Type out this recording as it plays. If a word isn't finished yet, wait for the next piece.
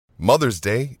Mother's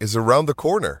Day is around the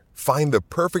corner. Find the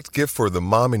perfect gift for the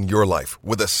mom in your life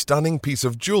with a stunning piece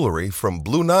of jewelry from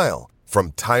Blue Nile.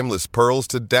 From timeless pearls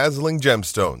to dazzling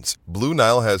gemstones, Blue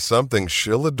Nile has something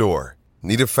she'll adore.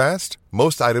 Need it fast?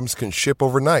 Most items can ship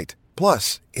overnight.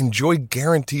 Plus, enjoy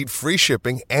guaranteed free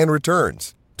shipping and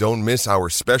returns. Don't miss our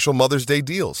special Mother's Day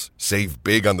deals. Save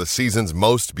big on the season's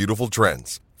most beautiful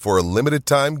trends. For a limited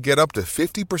time, get up to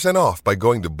 50% off by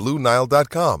going to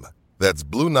BlueNile.com. That's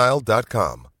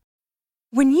BlueNile.com.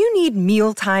 When you need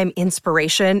mealtime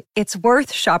inspiration, it's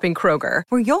worth shopping Kroger,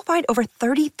 where you'll find over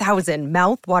 30,000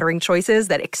 mouth-watering choices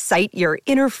that excite your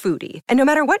inner foodie. And no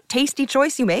matter what tasty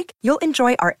choice you make, you'll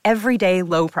enjoy our everyday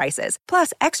low prices,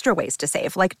 plus extra ways to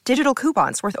save, like digital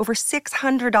coupons worth over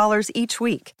 $600 each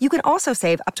week. You can also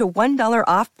save up to $1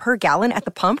 off per gallon at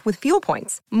the pump with fuel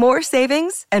points. More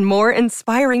savings and more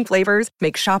inspiring flavors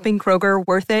make shopping Kroger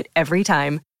worth it every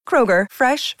time. Kroger,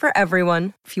 fresh for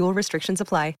everyone. Fuel restrictions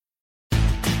apply.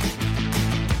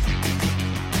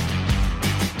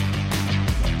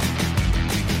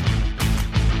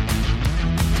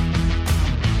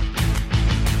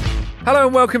 Hello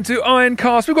and welcome to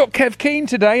Ironcast. We've got Kev Keane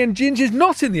today, and Ginge is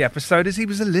not in the episode as he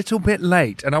was a little bit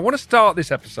late. And I want to start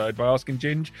this episode by asking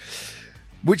Ginge,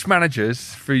 which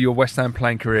managers through your West Ham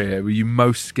playing career were you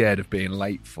most scared of being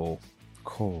late for?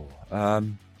 Cool.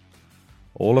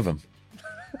 All of them.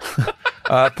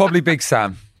 Probably Big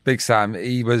Sam. Big Sam.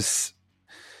 He was...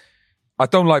 I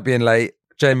don't like being late.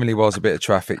 Generally was a bit of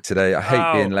traffic today. I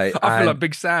hate being late. I feel like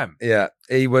Big Sam. Yeah.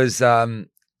 He was...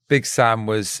 Big Sam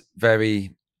was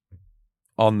very...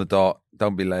 on the dot,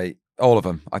 don't be late. All of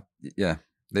them.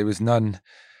 There was none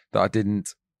that I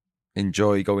didn't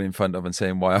enjoy going in front of and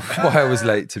saying why I was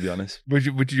late, to be honest.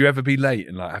 Would you ever be late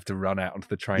and like have to run out onto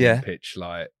the training pitch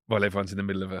like while everyone's in the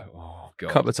middle of a a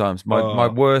couple of times. My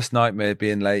worst nightmare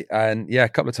being late, and a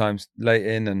couple of times late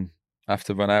in and have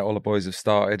to run out. All the boys have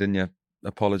started and you're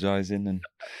apologising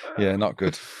and not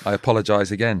good. I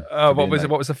apologise again. What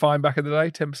was the fine back in the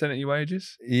day? 10% of your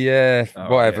wages? Yeah,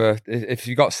 whatever. Yeah. If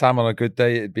you got Sam on a good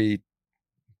day, it'd be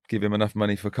give him enough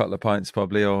money for a couple of pints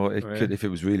probably, or if it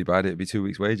was really bad, it'd be 2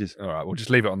 weeks' wages. All right, we'll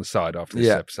just leave it on the side after this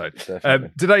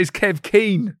episode. Today's Kev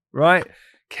Keane, right?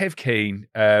 Kev Keane,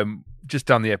 just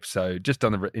done the episode, just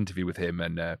done the interview with him,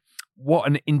 and what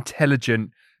an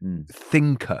intelligent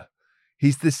thinker.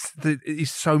 He's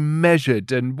he's so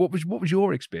measured. And what was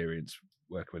your experience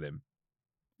working with him?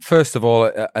 First of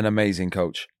all, an amazing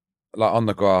coach. Like on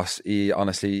the grass,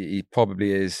 he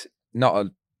probably is not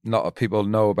a people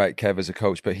know about Kev as a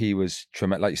coach, but he was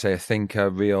tremendous. Like you say, a thinker,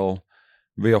 real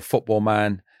football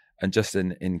man, and just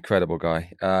an incredible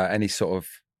guy. Any sort of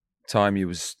time he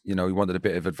wanted a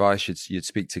bit of advice, you'd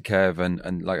speak to Kev,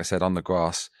 and like I said, on the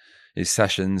grass, his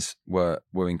sessions were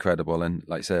incredible. And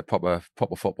like I say, a proper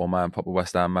football man, proper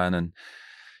West Ham man, and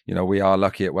we are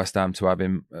lucky at West Ham to have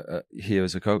him here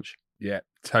as a coach. Yeah,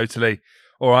 totally.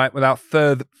 All right, without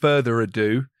further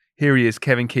ado, here he is,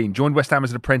 Kevin Keane. Joined West Ham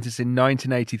as an apprentice in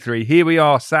 1983. Here we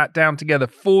are, sat down together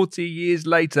 40 years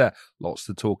later. Lots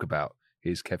to talk about.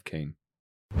 Here's Kev Keane.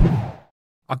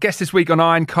 Our guest this week on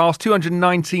Ironcast,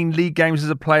 219 league games as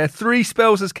a player, 3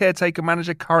 spells as caretaker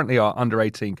manager, currently our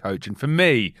under-18 coach. And for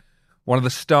me, one of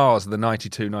the stars of the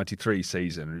 92-93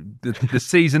 season. The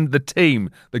season, the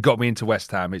team that got me into West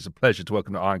Ham. It's a pleasure to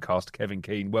welcome to Ironcast Kevin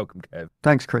Keane. Welcome, Kev.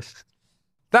 Thanks, Chris.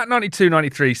 That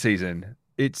 92-93 season,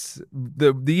 it's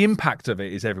the impact of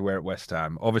it is everywhere at West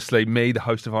Ham. Obviously, me, the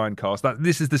host of Ironcast,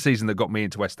 this is the season that got me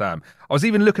into West Ham. I was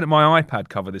even looking at my iPad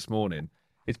cover this morning.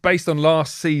 It's based on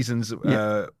last season's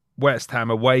West Ham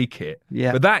away kit.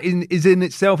 Yeah. But that is in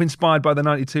itself inspired by the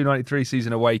 92-93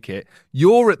 season away kit.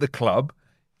 You're at the club.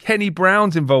 Kenny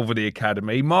Brown's involved with the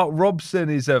academy. Mark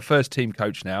Robson is a first team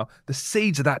coach now. The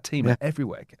seeds of that team are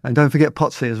everywhere. And don't forget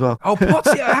Potsy as well. Oh,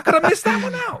 Potsy. How could I miss that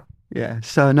one out? Yeah,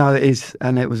 so no, it is.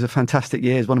 And it was a fantastic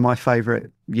year. It's one of my favourite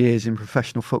years in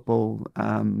professional football.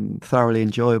 Thoroughly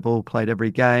enjoyable, played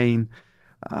every game,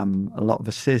 a lot of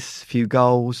assists, a few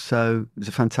goals. So it was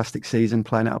a fantastic season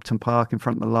playing at Upton Park in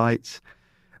front of the lights.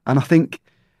 And I think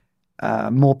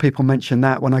more people mention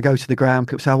that when I go to the ground.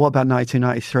 People say, what about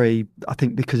 1993? I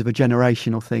think because of a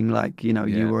generational thing, like, you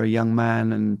were a young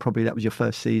man and probably that was your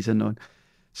first season.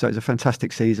 So it was a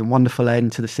fantastic season, wonderful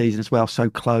end to the season as well. So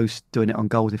close, doing it on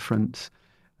goal difference.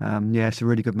 It's a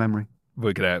really good memory.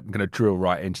 We're gonna drill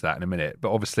right into that in a minute.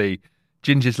 But obviously,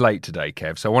 Ginger's late today,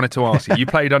 Kev. So I wanted to ask you, you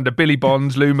played under Billy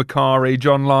Bonds, Lou Macari,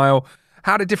 John Lyle.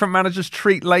 How did different managers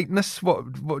treat lateness?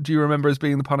 What do you remember as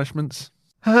being the punishments?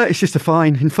 It's just a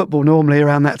fine. In football, normally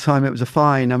around that time, it was a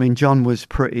fine. I mean, John was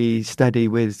pretty steady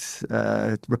with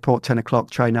report 10 o'clock,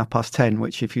 train up past 10,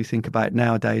 which if you think about it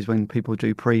nowadays when people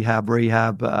do prehab,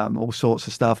 rehab, all sorts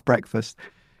of stuff, breakfast,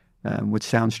 would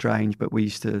sound strange, but we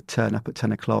used to turn up at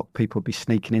 10 o'clock. People would be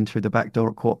sneaking in through the back door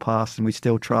at 15:15 and we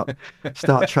still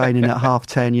start training at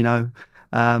 10:30, you know.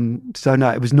 So no,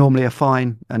 it was normally a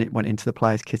fine and it went into the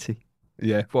players' kitty.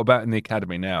 Yeah. What about in the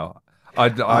academy now?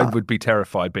 I would be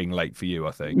terrified being late for you,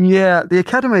 I think. Yeah, the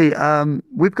academy,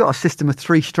 we've got a system of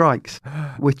 3 strikes,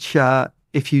 which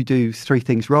if you do 3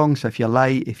 things wrong, so if you're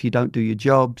late, if you don't do your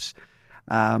jobs,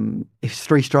 if it's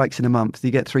 3 strikes in a month,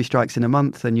 you get 3 strikes in a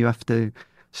month, then you have to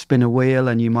spin a wheel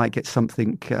and you might get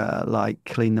something like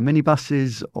clean the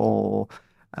minibuses or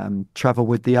travel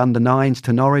with the under-9s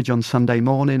to Norwich on Sunday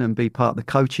morning and be part of the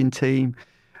coaching team.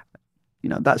 You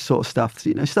know, that sort of stuff,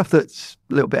 you know, stuff that's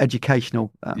a little bit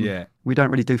educational. Yeah. We don't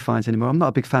really do fines anymore. I'm not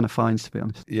a big fan of fines, to be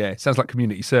honest. Yeah, it sounds like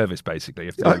community service, basically.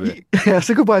 Yeah,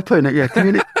 that's a good way of putting it.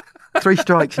 Yeah, 3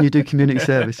 strikes and you do community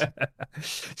service.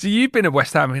 So you've been at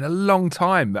West Ham in a long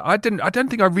time. I don't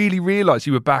think I really realised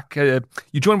you were back.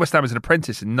 You joined West Ham as an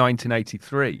apprentice in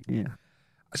 1983. Yeah.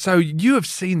 So you have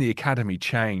seen the academy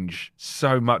change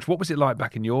so much. What was it like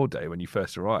back in your day when you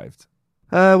first arrived?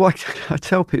 Well, I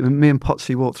tell people, me and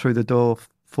Potsy walked through the door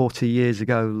 40 years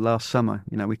ago last summer.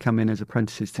 You know, we come in as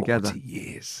apprentices together. 40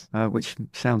 years. Which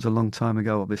sounds a long time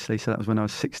ago, obviously. So that was when I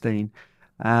was 16.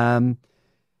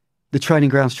 The training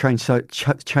grounds changed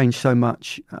so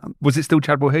much. Was it still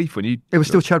Chadwell Heath when you? It was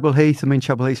still Chadwell Heath. I mean,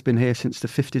 Chadwell Heath's been here since the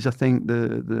 50s, I think.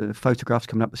 The photographs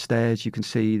coming up the stairs, you can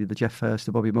see the Jeff Hurst,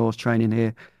 the Bobby Moore's training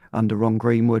here under Ron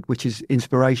Greenwood, which is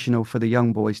inspirational for the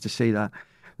young boys to see that.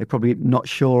 They're probably not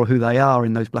sure who they are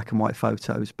in those black and white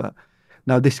photos, but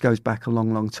no, this goes back a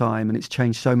long, long time and it's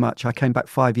changed so much. I came back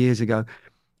 5 years ago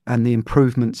and the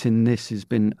improvements in this has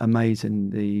been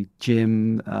amazing. The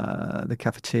gym, the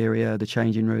cafeteria, the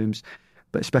changing rooms,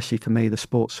 but especially for me, the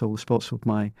sports hall. The sports hall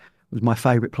was my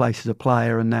favourite place as a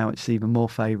player and now it's even more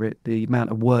favourite. The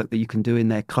amount of work that you can do in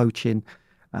there, coaching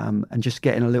and just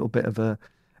getting a little bit of a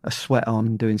sweat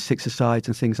on, doing six-a-sides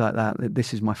and things like that.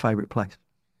 This is my favourite place.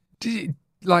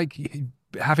 Like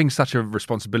having such a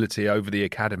responsibility over the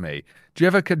academy, do you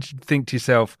ever think to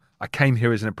yourself, I came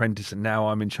here as an apprentice and now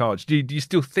I'm in charge? Do you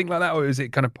still think like that, or is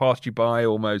it kind of passed you by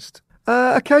almost?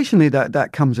 Occasionally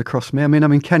that comes across me. I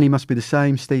mean, Kenny must be the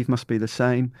same, Steve must be the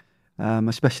same,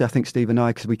 especially I think Steve and I,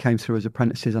 because we came through as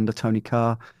apprentices under Tony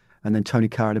Carr, and then Tony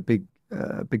Carr had a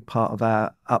big part of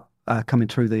our coming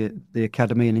through the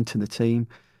academy and into the team.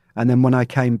 And then when I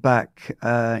came back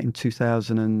in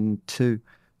 2002,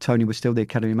 Tony was still the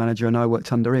academy manager and I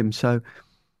worked under him. So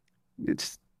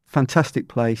it's a fantastic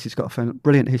place. It's got a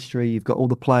brilliant history. You've got all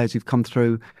the players who've come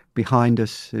through behind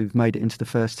us who've made it into the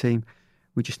first team.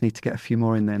 We just need to get a few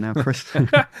more in there now, Chris.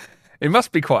 It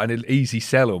must be quite an easy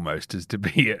sell almost, as to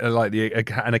be like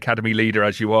an academy leader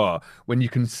as you are, when you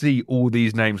can see all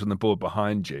these names on the board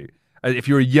behind you. If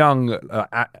you're a young,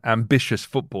 ambitious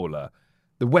footballer,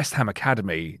 the West Ham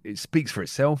Academy, it speaks for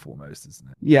itself almost, doesn't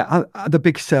it? Yeah, the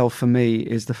big sell for me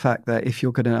is the fact that if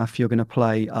you're good enough, you're going to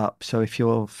play up. So if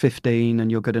you're 15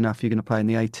 and you're good enough, you're going to play in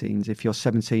the 18s. If you're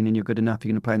 17 and you're good enough,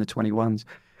 you're going to play in the 21s.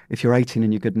 If you're 18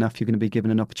 and you're good enough, you're going to be given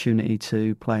an opportunity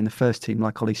to play in the first team,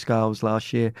 like Ollie Scarles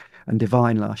last year and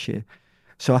Divine last year.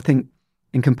 So I think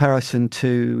in comparison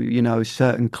to, you know,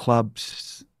 certain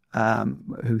clubs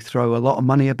who throw a lot of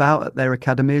money about at their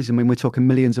academies, I mean, we're talking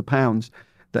millions of pounds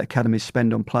that academies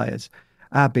spend on players.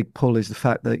 Our big pull is the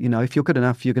fact that, you know, if you're good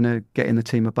enough, you're going to get in the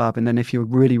team above. And then if you're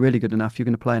really, really good enough, you're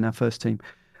going to play in our first team.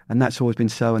 And that's always been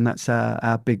so. And that's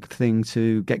our big thing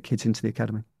to get kids into the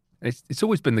academy. It's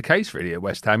always been the case, really, at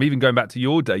West Ham. Even going back to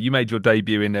your day, you made your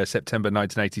debut in September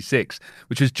 1986,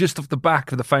 which was just off the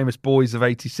back of the famous Boys of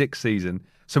 86 season.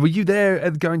 So were you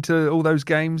there going to all those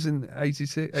games in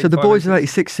 86? So the Boys of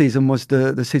 86 season was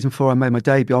the season before I made my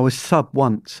debut. I was sub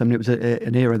once. I mean, it was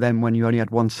an era then when you only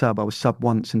had one sub. I was sub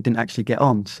once and didn't actually get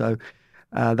on. So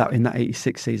that in that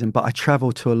 86 season. But I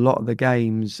travelled to a lot of the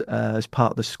games as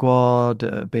part of the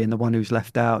squad, being the one who's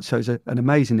left out. So it was an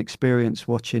amazing experience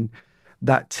watching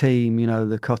that team, you know,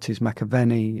 the Cotties,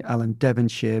 McAvenny, Alan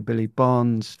Devonshire, Billy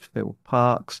Bonds, Phil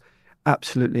Parks.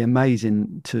 Absolutely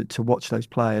amazing to watch those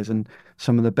players, and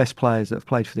some of the best players that have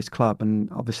played for this club. And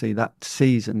obviously that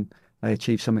season they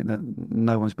achieved something that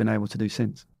no one's been able to do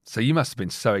since. So you must have been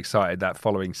so excited that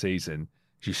following season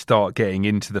as you start getting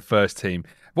into the first team.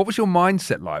 What was your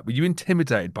mindset like? Were you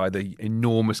intimidated by the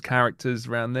enormous characters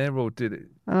around there, or did it?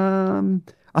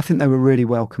 I think they were really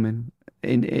welcoming.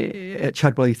 At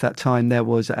Chadwell Heath that time, there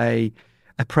was a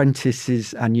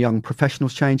apprentices and young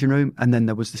professionals changing room, and then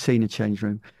there was the senior change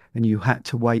room. and you had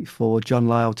to wait for John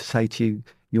Lyall to say to you,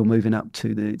 you're moving up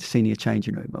to the senior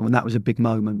changing room. And that was a big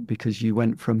moment because you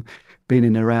went from being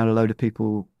in and around a load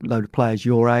of players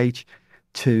your age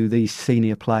to these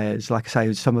senior players. Like I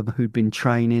say, some of them who'd been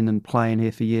training and playing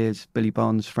here for years, Billy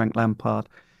Bonds, Frank Lampard,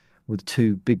 were the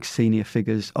two big senior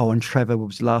figures. Oh, and Trevor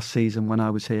was last season when I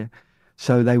was here.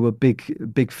 So they were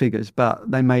big figures,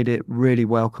 but they made it really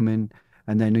welcoming.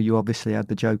 And then you obviously had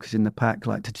the jokers in the pack,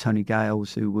 like to Tony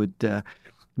Gales, who would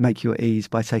make you at ease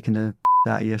by taking the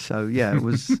out of you. So yeah,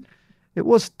 it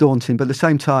was daunting, but at the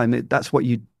same time, that's what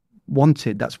you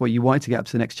wanted. That's what you wanted to get up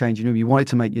to the next changing room. You wanted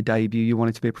to make your debut. You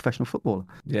wanted to be a professional footballer.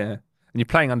 Yeah, and you're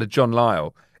playing under John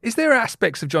Lyall. Is there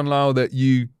aspects of John Lyall that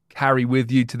you carry with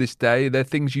you to this day? Are there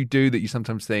things you do that you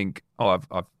sometimes think, oh,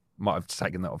 I might have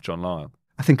taken that off John Lyall?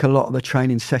 I think a lot of the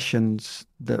training sessions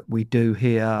that we do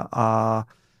here are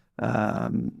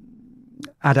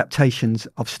adaptations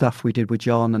of stuff we did with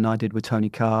John and I did with Tony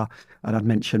Carr. And I'd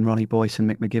mentioned Ronnie Boyce and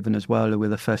Mick McGivern as well, who were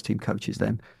the first team coaches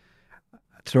then.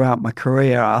 Throughout my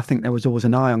career, I think there was always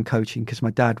an eye on coaching because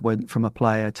my dad went from a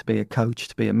player to be a coach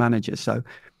to be a manager. So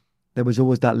there was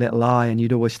always that little eye, and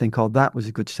you'd always think, oh, that was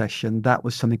a good session. That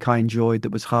was something I enjoyed,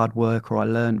 that was hard work or I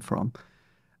learned from.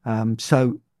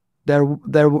 So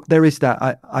there is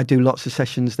that. I do lots of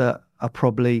sessions that are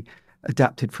probably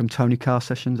adapted from Tony Carr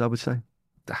sessions, I would say.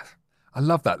 I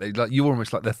love that. Like you're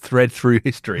almost like the thread through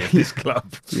history of this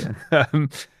club. Yeah.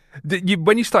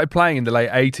 When you started playing in the late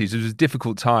 80s, it was a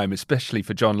difficult time, especially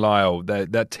for John Lyall.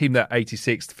 That team, that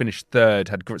 86 finished third,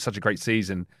 had such a great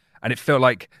season. And it felt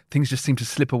like things just seemed to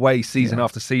slip away season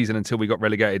after season until we got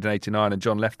relegated in 89 and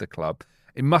John left the club.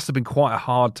 It must have been quite a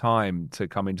hard time to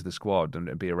come into the squad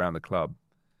and be around the club.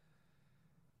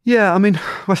 Yeah, I mean,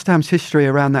 West Ham's history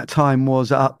around that time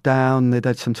was up, down. They'd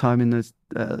had some time in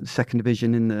the second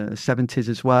division in the 70s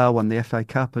as well, won the FA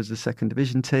Cup as the second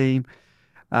division team.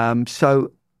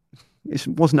 So it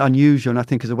wasn't unusual. And I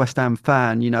think as a West Ham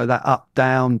fan, that up,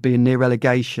 down, being near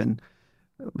relegation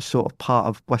was sort of part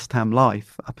of West Ham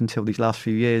life up until these last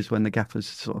few years when the gaffers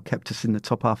sort of kept us in the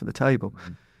top half of the table.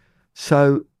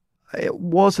 So it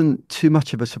wasn't too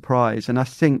much of a surprise. And I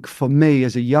think for me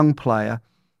as a young player,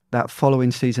 that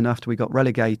following season after we got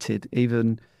relegated,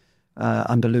 even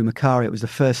under Lou Macari, it was the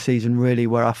first season really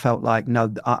where I felt like,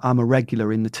 no, I'm a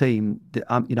regular in the team.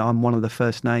 I'm one of the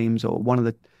first names or one of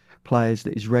the players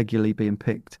that is regularly being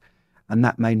picked. And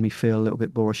that made me feel a little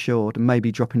bit more assured and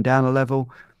maybe dropping down a level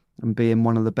and being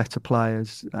one of the better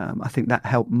players. I think that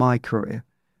helped my career,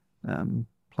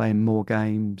 playing more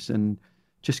games and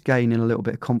just gaining a little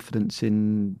bit of confidence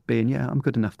in being, I'm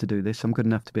good enough to do this. I'm good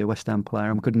enough to be a West Ham player.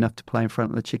 I'm good enough to play in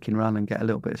front of the chicken run and get a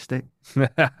little bit of stick,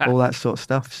 all that sort of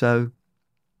stuff. So,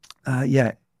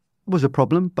 it was a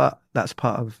problem, but that's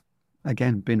part of,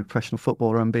 again, being a professional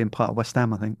footballer and being part of West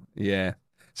Ham, I think. Yeah.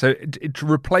 So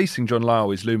replacing John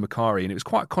Lyall is Lou Macari, and it was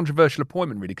quite a controversial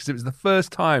appointment, really, because it was the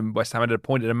first time West Ham had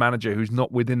appointed a manager who's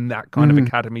not within that kind of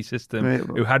academy system,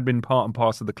 who had been part and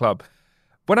parcel of the club.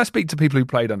 When I speak to people who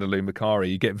played under Lou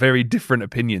Macari, you get very different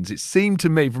opinions. It seemed to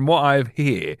me, from what I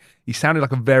hear, he sounded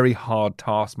like a very hard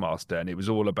taskmaster, and it was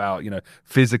all about,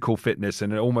 physical fitness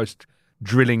and almost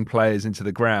drilling players into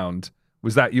the ground.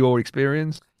 Was that your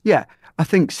experience? Yeah, I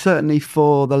think certainly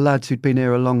for the lads who'd been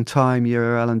here a long time,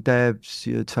 your Alan Debs,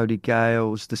 your Tony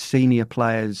Gales, the senior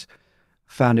players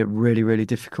found it really, really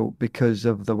difficult because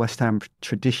of the West Ham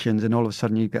traditions, and all of a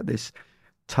sudden you get this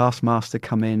taskmaster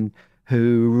come in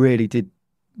who really did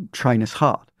train us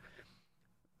hard.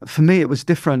 For me, it was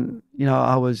different.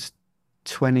 I was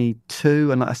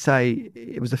 22, and like I say,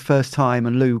 it was the first time,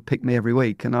 and Lou picked me every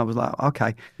week, and I was like,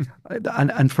 okay.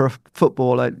 and for a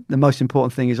footballer, the most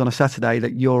important thing is on a Saturday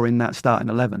that you're in that starting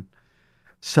 11.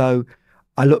 So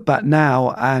I look back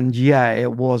now, and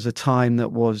it was a time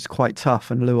that was quite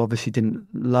tough, and Lou obviously didn't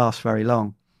last very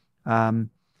long.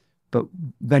 But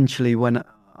eventually, when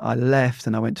I left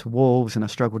and I went to Wolves and I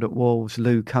struggled at Wolves,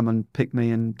 Lou come and picked me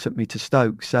and took me to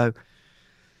Stoke. So,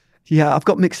 I've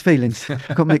got mixed feelings.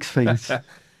 But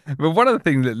one of the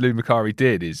things that Lou Macari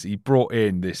did is he brought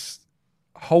in this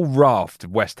whole raft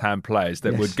of West Ham players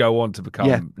that would go on to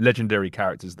become legendary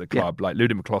characters of the club, like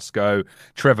Ludo McCloskey,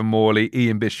 Trevor Morley,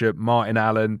 Ian Bishop, Martin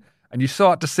Allen. And you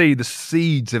start to see the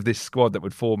seeds of this squad that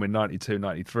would form in 92,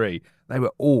 93. They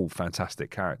were all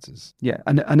fantastic characters. Yeah,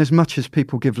 and as much as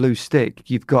people give Lou stick,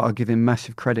 you've got to give him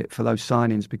massive credit for those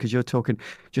signings, because you're talking,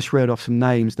 just reeled off some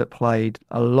names that played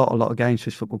a lot of games for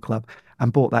his football club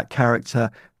and brought that character,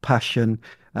 passion.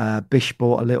 Bish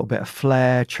brought a little bit of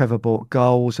flair. Trevor brought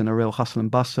goals and a real hustle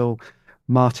and bustle.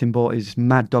 Martin brought his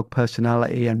mad dog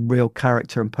personality and real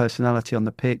character and personality on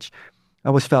the pitch. I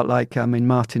always felt like,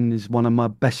 Martin is one of my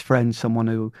best friends, someone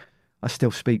who I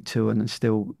still speak to and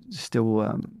still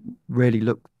really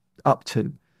look up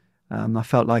to. I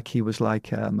felt like he was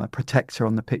like a protector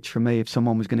on the pitch for me. If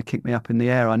someone was going to kick me up in the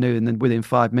air, I knew, and then within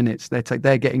 5 minutes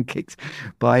they're getting kicked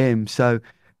by him. So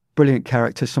brilliant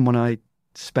character, someone I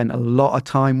spent a lot of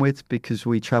time with because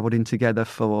we travelled in together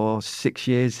for 6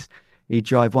 years. He'd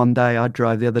drive one day, I'd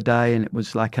drive the other day, and it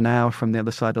was like an hour from the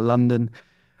other side of London.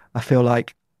 I feel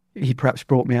like he perhaps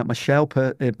brought me out my shell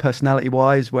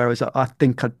personality-wise, whereas I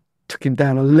think I took him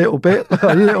down a little bit.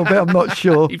 I'm not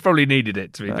sure. He probably needed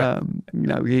it, to be fair.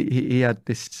 He had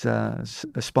this a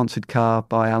sponsored car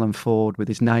by Alan Ford with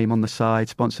his name on the side,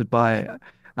 sponsored by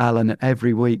Alan. And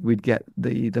every week we'd get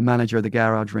the manager of the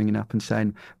garage ringing up and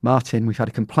saying, "Martin, we've had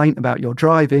a complaint about your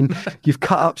driving. You've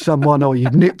cut up someone or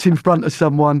you've nipped in front of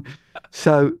someone."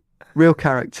 So real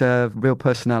character, real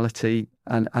personality,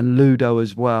 and Ludo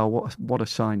as well. What a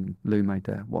sign Lou made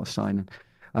there. What a signing.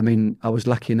 I mean, I was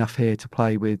lucky enough here to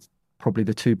play with probably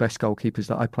the two best goalkeepers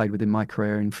that I played with in my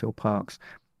career, in Phil Parkes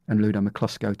and Ludo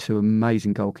McCluskey, two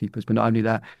amazing goalkeepers. But not only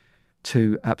that,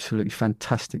 two absolutely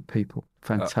fantastic people.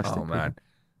 Fantastic people. Man.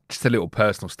 Just a little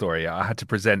personal story. I had to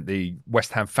present the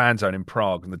West Ham fan zone in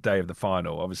Prague on the day of the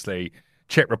final. Obviously,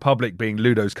 Czech Republic being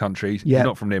Ludo's country. He's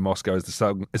not from near Moscow, as the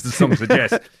song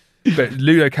suggests. But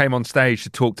Ludo came on stage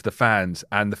to talk to the fans,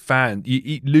 and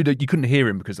Ludo, you couldn't hear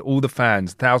him because all the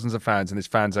fans, thousands of fans in this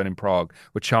fan zone in Prague,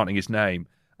 were chanting his name.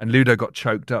 And Ludo got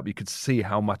choked up. You could see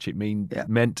how much it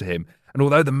meant to him. And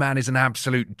although the man is an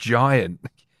absolute giant,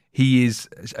 he is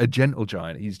a gentle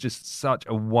giant. He's just such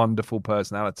a wonderful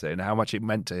personality, and how much it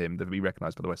meant to him to be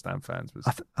recognised by the West Ham fans.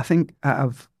 I think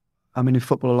in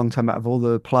football a long time, out of all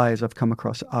the players I've come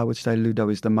across, I would say Ludo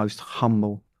is the most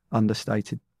humble,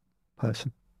 understated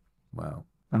person. Wow.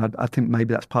 And I think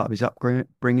maybe that's part of his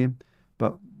upbringing,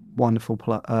 but wonderful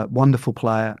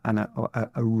player and a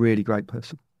really great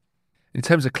person. In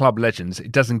terms of club legends,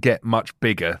 it doesn't get much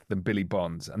bigger than Billy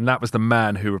Bonds, and that was the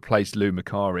man who replaced Lou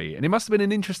Macari. And it must have been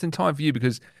an interesting time for you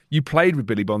because you played with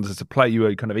Billy Bonds as a player. You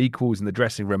were kind of equals in the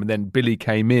dressing room, and then Billy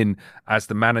came in as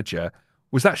the manager.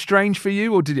 Was that strange for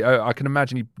you, or did you, I can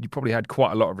imagine you probably had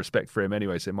quite a lot of respect for him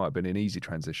anyway, so it might have been an easy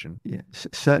transition. Yeah,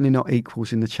 certainly not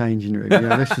equals in the changing room.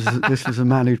 This was a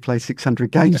man who'd played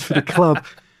 600 games for the club.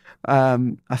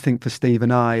 I think for Steve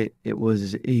and I, it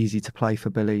was easy to play for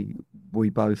Billy. We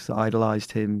both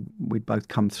idolised him. We'd both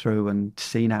come through and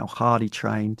seen how hard he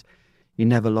trained. He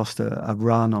never lost a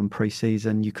run on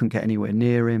pre-season. You couldn't get anywhere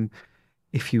near him.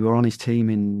 If you were on his team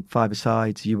in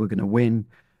five-a-sides, you were going to win.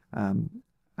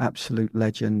 Absolute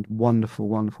legend, wonderful,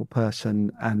 wonderful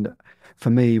person. And for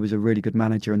me, he was a really good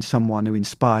manager and someone who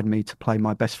inspired me to play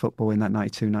my best football in that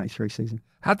 92-93 season.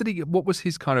 What was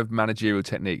his kind of managerial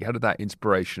technique? How did that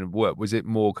inspiration work? Was it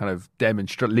more kind of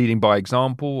leading by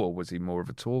example, or was he more of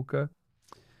a talker?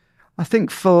 I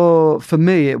think for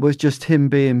me, it was just him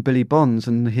being Billy Bonds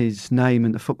and his name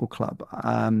in the football club.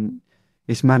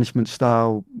 His management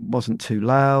style wasn't too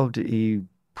loud. He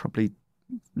probably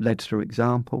led through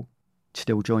example,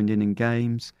 still joined in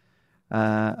games.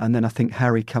 And then I think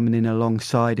Harry coming in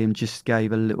alongside him just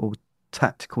gave a little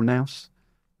tactical nous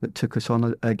that took us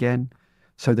on again.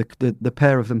 So the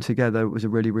pair of them together was a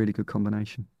really, really good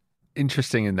combination.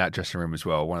 Interesting in that dressing room as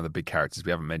well. One of the big characters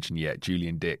we haven't mentioned yet,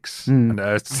 Julian Dix. And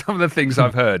some of the things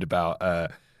I've heard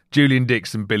about Julian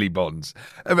Dix and Billy Bonds.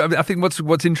 I think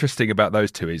what's interesting about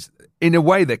those two is, in a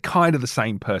way, they're kind of the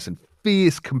same person.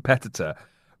 Fierce competitor.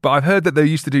 But I've heard that they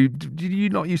used to do. Did you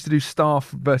not used to do staff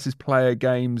versus player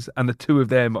games, and the two of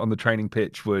them on the training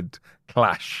pitch would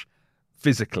clash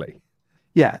physically?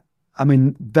 Yeah. I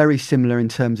mean, very similar in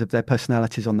terms of their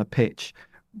personalities on the pitch.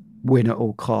 Win at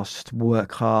all costs,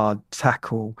 work hard,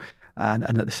 tackle, and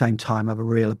at the same time have a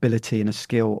real ability and a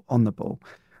skill on the ball.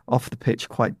 Off the pitch,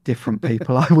 quite different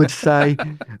people, I would say.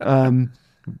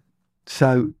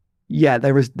 So, yeah,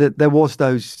 there was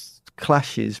those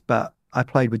clashes, but I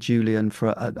played with Julian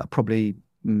for probably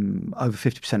over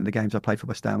 50% of the games I played for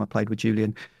West Ham. I played with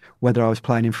Julian, whether I was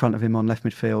playing in front of him on left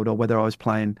midfield or whether I was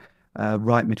playing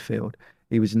right midfield.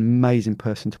 He was an amazing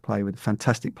person to play with, a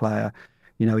fantastic player.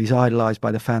 You know, he's idolised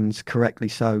by the fans, correctly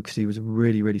so, because he was a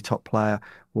really, really top player,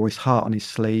 wore his heart on his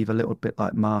sleeve, a little bit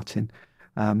like Martin.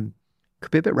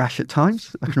 Could be a bit rash at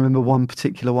times. I can remember one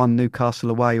particular one, Newcastle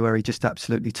away, where he just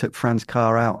absolutely took Franz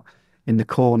Carr out in the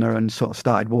corner and sort of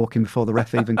started walking before the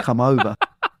ref even come over.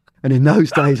 And in those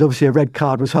days, obviously, a red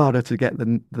card was harder to get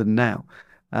than now.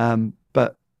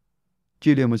 But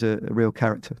Julian was a real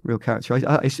character.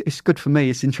 It's good for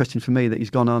me. It's interesting for me that he's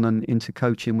gone on and into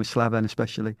coaching with Slaven,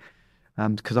 especially,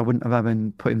 because I wouldn't have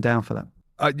even put him down for that.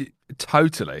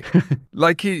 Totally.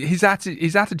 Like his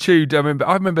attitude. I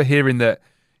remember hearing that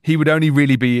he would only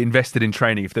really be invested in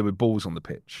training if there were balls on the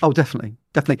pitch. Oh, definitely.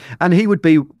 And he would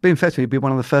be, being fair to him, he'd be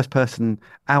one of the first person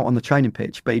out on the training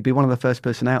pitch, but he'd be one of the first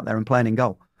person out there and playing in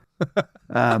goal.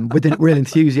 With real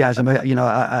enthusiasm,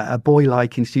 a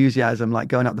boy-like enthusiasm, like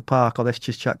going up the park, let's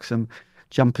just chuck some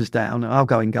jumpers down. I'll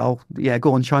go in goal. Yeah,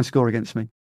 go on, try and score against me.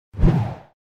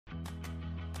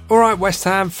 All right, West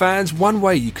Ham fans, one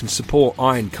way you can support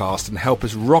Ironcast and help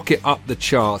us rocket up the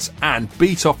charts and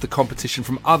beat off the competition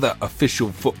from other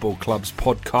official football clubs'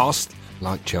 podcasts,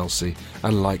 like Chelsea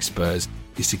and like Spurs,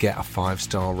 is to get a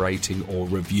 5-star rating or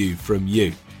review from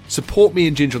you. Support me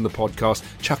and Ginger on the podcast,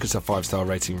 chuck us a 5-star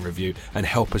rating and review, and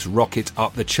help us rocket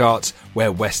up the charts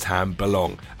where West Ham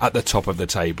belong, at the top of the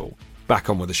table. Back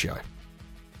on with the show.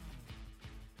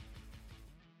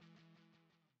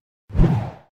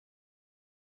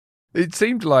 It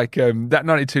seemed like that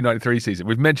 92-93 season,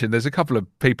 we've mentioned there's a couple of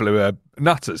people who are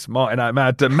nutters. Martin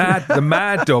the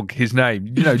Mad Dog, his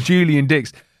name, Julian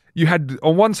Dix. You had,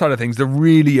 on one side of things, the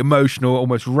really emotional,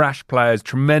 almost rash players,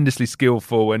 tremendously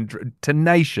skillful and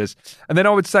tenacious. And then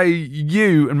I would say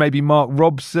you and maybe Mark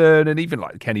Robson and even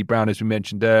like Kenny Brown, as we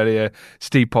mentioned earlier,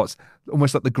 Steve Potts,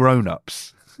 almost like the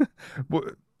grown-ups.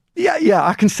 Yeah,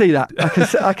 I can see that.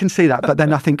 I can see that. But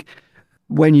then I think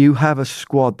when you have a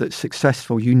squad that's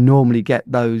successful, you normally get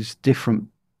those different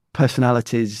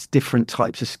personalities, different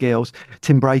types of skills.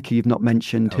 Tim Breaker, you've not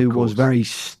mentioned, who was very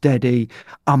steady,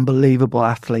 unbelievable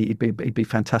athlete. He'd be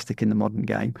fantastic in the modern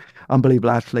game. Unbelievable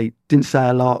athlete. Didn't say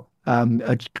a lot.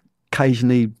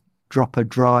 Occasionally drop a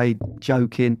dry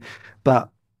joke in, but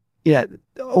yeah,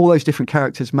 all those different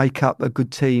characters make up a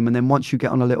good team. And then once you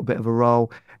get on a little bit of a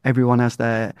roll, everyone has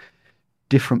their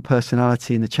different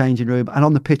personality in the changing room and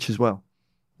on the pitch as well.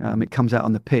 It comes out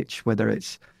on the pitch, whether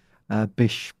it's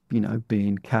Bish,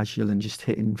 being casual and just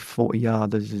hitting 40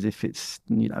 yarders as if it's,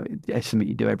 it's something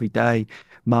you do every day.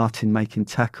 Martin making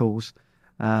tackles.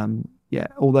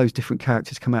 All those different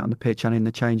characters come out on the pitch and in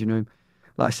the changing room.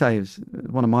 Like I say, it was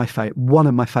one of my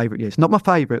favourite years. Not my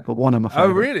favourite, but one of my favourite.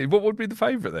 Oh, really? What would be the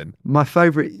favourite then? My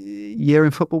favourite year in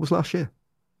football was last year.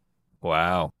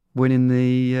 Wow. Winning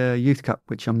the Youth Cup,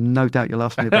 which I'm no doubt you'll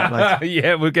ask me about later.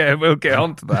 Yeah, we'll get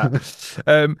on to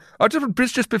that.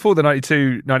 Just before the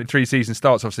 92-93 season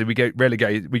starts, obviously we get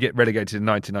relegated in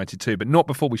 1992, but not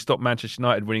before we stop Manchester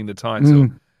United winning the title.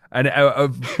 And a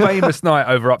famous night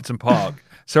over Upton Park.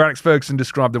 Sir Alex Ferguson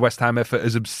described the West Ham effort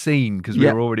as obscene because we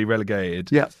were already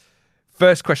relegated. Yeah.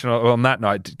 First question on that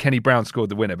night: Kenny Brown scored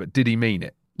the winner, but did he mean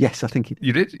it? Yes, I think he did.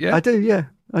 You did? Yeah, I do. Yeah,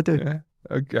 I do. Yeah.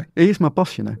 Okay. He is my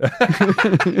boss,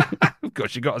 Of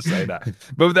course, you got to say that.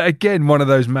 But again, one of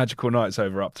those magical nights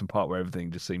over Upton Park where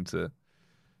everything just seemed to...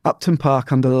 Upton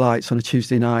Park under the lights on a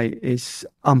Tuesday night is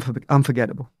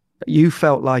unforgettable. You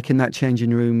felt like in that changing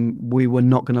room, we were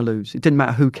not going to lose. It didn't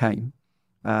matter who came.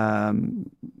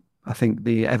 I think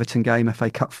the Everton game, FA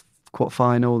Cup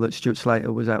quarter-final that Stuart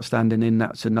Slater was outstanding in,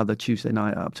 that's another Tuesday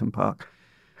night at Upton Park.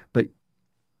 But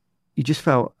you just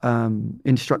felt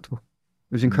indestructible.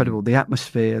 It was incredible. The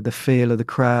atmosphere, the feel of the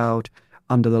crowd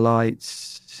under the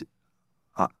lights.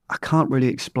 I can't really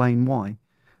explain why.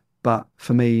 But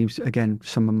for me, again,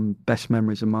 some of the best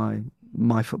memories of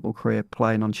my football career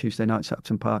playing on Tuesday nights at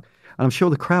Upton Park. And I'm sure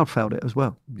the crowd felt it as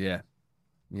well. Yeah.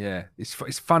 Yeah.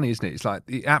 It's funny, isn't it? It's like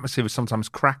the atmosphere was sometimes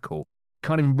crackle.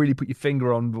 Can't even really put your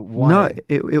finger on why. No,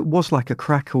 it was like a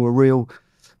crackle, a real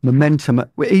momentum.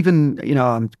 Even,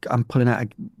 I'm pulling out a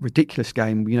ridiculous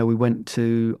game. We went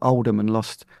to Oldham and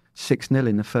lost 6-0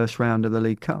 in the first round of the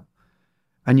League Cup.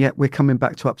 And yet we're coming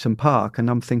back to Upton Park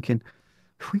and I'm thinking,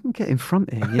 if we can get in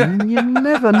front here, you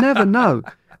never know.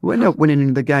 We ended up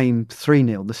winning the game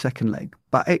 3-0, the second leg.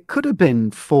 But it could have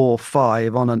been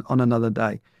 4-5 on another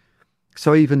day.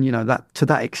 So even, that to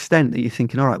that extent that you're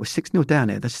thinking, all right, we're 6-0 down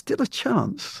here, there's still a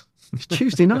chance. It's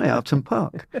Tuesday night at Upton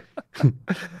Park.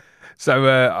 So,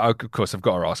 of course, I've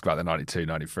got to ask about the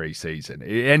 92-93 season.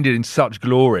 It ended in such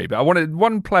glory. But I wanted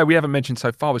one player we haven't mentioned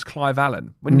so far was Clive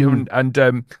Allen.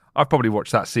 I've probably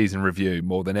watched that season review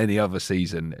more than any other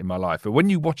season in my life. But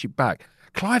when you watch it back,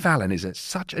 Clive Allen is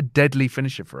such a deadly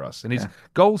finisher for us. And his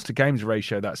goals to games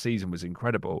ratio that season was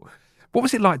incredible. What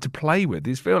was it like to play with?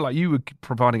 It felt like you were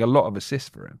providing a lot of assists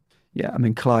for him. Yeah,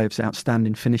 Clive's an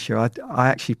outstanding finisher. I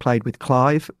actually played with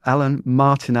Clive Allen,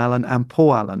 Martin Allen and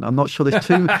Paul Allen. I'm not sure there's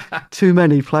too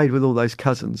many played with all those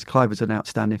cousins. Clive was an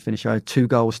outstanding finisher. I had 2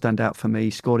 goals stand out for me. He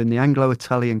scored in the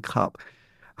Anglo-Italian Cup.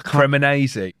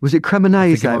 Cremonese. Was it Cremonese?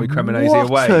 I think it might be Cremonese away.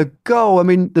 What a goal.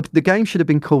 The game should have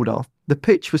been called off. The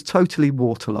pitch was totally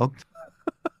waterlogged.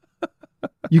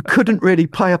 You couldn't really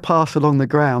play a pass along the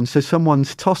ground, so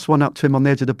someone's tossed one up to him on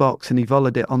the edge of the box and he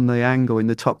volleyed it on the angle in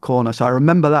the top corner. So I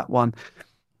remember that one.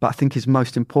 But I think his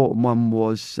most important one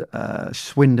was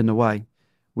Swindon away,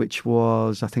 which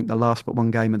was, I think, the last but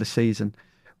one game of the season,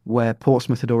 where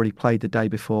Portsmouth had already played the day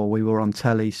before. We were on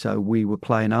telly, so we were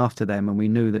playing after them, and we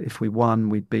knew that if we won,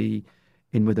 we'd be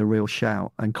in with a real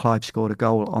shout. And Clive scored a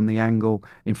goal on the angle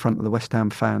in front of the West Ham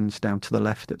fans down to the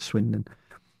left at Swindon.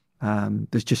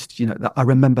 There's just, I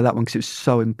remember that one because it was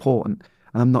so important.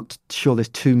 And I'm not sure there's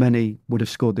too many would have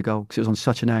scored the goal because it was on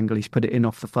such an angle. He's put it in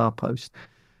off the far post.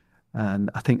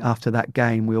 And I think after that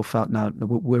game, we all felt, no,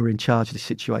 we're in charge of the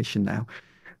situation now.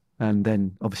 And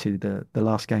then, obviously, the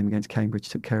last game against Cambridge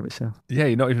took care of itself. Yeah,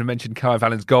 you're not even mentioned Clive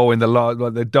Allen's goal in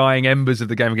the dying embers of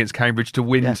the game against Cambridge to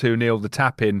win 2-0, the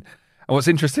tap-in. And what's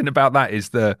interesting about that is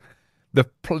the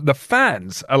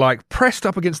fans are like pressed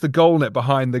up against the goal net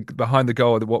behind the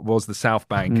goal of what was the South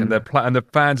Bank, and the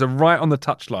fans are right on the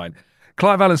touchline.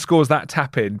 Clive Allen scores that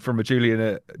tap-in from a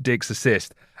Julian Diggs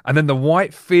assist. And then the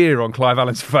white fear on Clive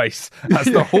Allen's face as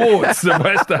the hordes of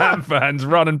West Ham fans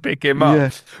run and pick him up.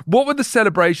 Yes. What were the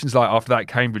celebrations like after that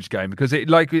Cambridge game? Because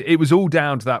it was all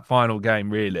down to that final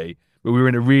game, really. We were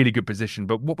in a really good position.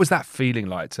 But what was that feeling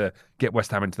like to get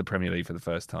West Ham into the Premier League for the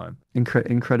first time?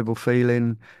 Incredible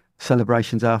feeling.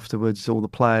 Celebrations afterwards. All the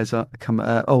players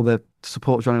all the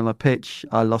supporters running on the pitch.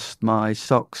 I lost my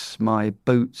socks, my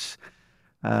boots.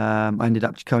 I ended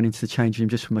up going into the changing room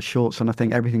just with my shorts on. I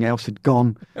think everything else had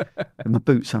gone. And my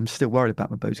boots, I'm still worried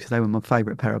about my boots because they were my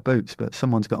favourite pair of boots, but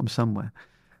someone's got them somewhere.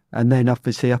 And then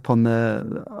obviously up on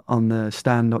the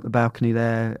stand at the balcony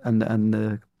there, and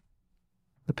the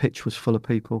pitch was full of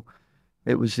people.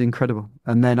 It was incredible.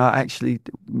 And then I actually,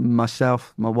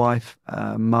 myself, my wife,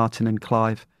 Martin and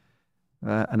Clive,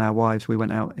 and our wives, we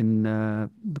went out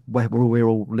where we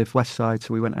all live West Side,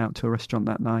 so we went out to a restaurant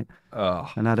that night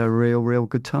and had a real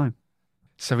good time.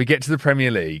 So we get to the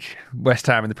Premier League, West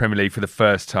Ham in the Premier League for the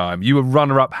first time. You were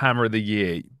runner-up Hammer of the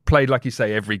Year, played, like you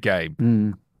say, every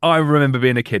game. I remember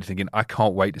being a kid thinking, I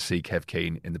can't wait to see Kev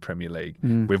Keane in the Premier League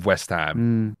with West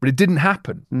Ham. But it didn't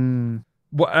happen.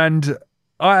 And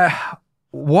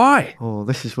why? Oh,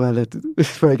 this is where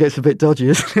it gets a bit dodgy,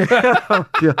 isn't it? Oh,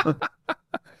 God.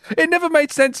 It never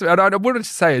made sense. And I wanted to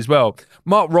say as well,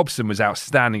 Mark Robson was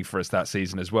outstanding for us that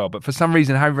season as well. But for some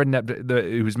reason, Harry Redknapp,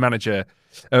 who was manager,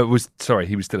 he was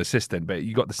still assistant, but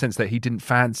you got the sense that he didn't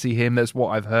fancy him. That's what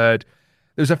I've heard.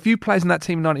 There was a few players in that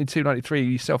team, 92, 93,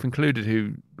 yourself included,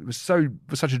 who was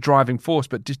such a driving force,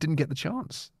 but just didn't get the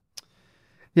chance.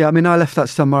 Yeah, I mean, I left that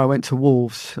summer. I went to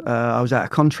Wolves. I was out of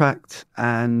contract,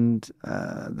 and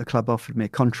the club offered me a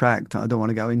contract. I don't want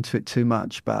to go into it too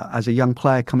much, but as a young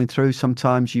player coming through,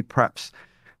 sometimes you perhaps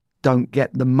don't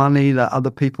get the money that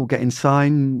other people getting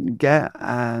signed get.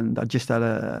 And I just had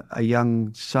a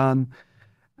young son,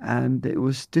 and it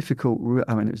was difficult.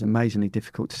 I mean, it was an amazingly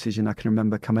difficult decision. I can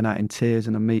remember coming out in tears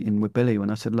in a meeting with Billy when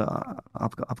I said, "Look,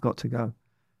 I've got to go.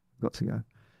 I've got to go."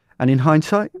 And in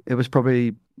hindsight, it was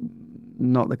probably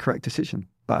not the correct decision.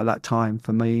 But at that time,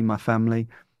 for me, my family,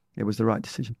 it was the right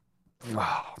decision.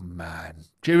 Oh, man.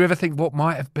 Do you ever think what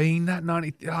might have been that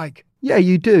 90? Yeah,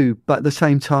 you do. But at the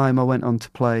same time, I went on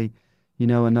to play,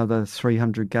 another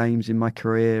 300 games in my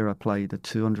career. I played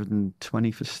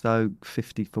 220 for Stoke,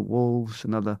 50 for Wolves,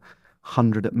 another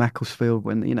 100 at Macclesfield.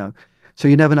 So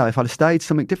you never know. If I'd have stayed,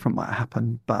 something different might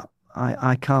happen. But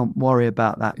I can't worry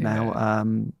about that now.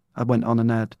 I went on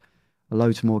and had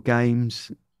loads more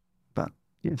games. But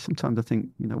yeah, sometimes I think,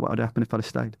 what would happen if I'd have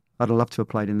stayed? I'd have loved to have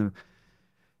played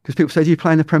because people say, do you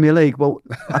play in the Premier League? Well,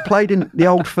 I played in the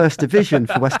old First Division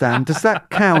for West Ham. Does that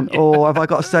count? Or have I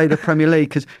got to stay in the Premier League?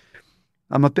 Because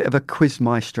I'm a bit of a quiz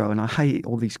maestro and I hate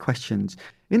all these questions.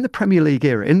 In the Premier League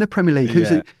era,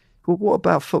 who's it? Well, what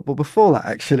about football before that,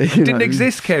 actually? It didn't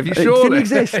exist, Kev. You sure? It didn't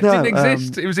exist, no. It didn't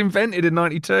exist. It was invented in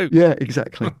 92. Yeah,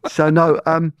 exactly. So, no,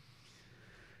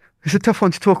 it's a tough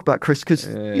one to talk about, Chris, because,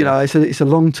 it's a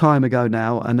long time ago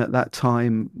now. And at that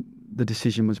time, the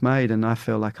decision was made, and I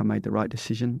feel like I made the right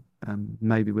decision.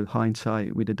 Maybe with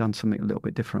hindsight, we'd have done something a little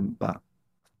bit different, but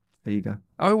there you go.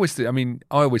 I always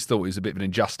thought it was a bit of an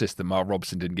injustice that Mark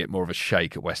Robson didn't get more of a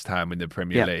shake at West Ham in the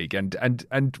Premier League.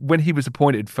 And when he was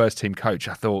appointed first team coach,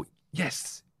 I thought,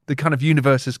 yes, the kind of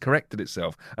universe has corrected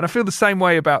itself. And I feel the same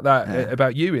way about that,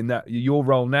 about you in that your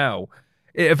role now.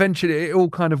 It all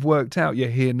kind of worked out. You're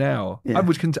here now. Yeah.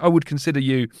 I would consider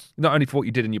you not only for what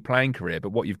you did in your playing career, but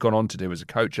what you've gone on to do as a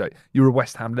coach. You're a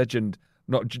West Ham legend,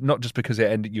 not just because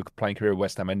your playing career at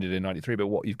West Ham ended in 93, but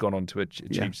what you've gone on to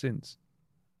achieve since.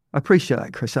 I appreciate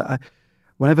that, Chris.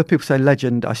 Whenever people say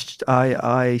legend,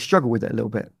 I struggle with it a little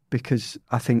bit because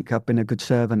I think I've been a good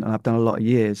servant and I've done a lot of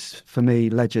years. For me,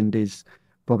 legend is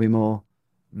Bobby Moore,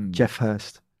 Jeff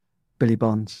Hurst, Billy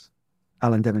Bonds,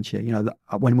 Alan Devonshire.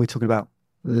 When we're talking about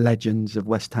legends of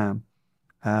West Ham.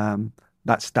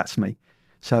 That's me.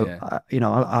 So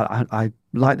I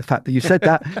like the fact that you said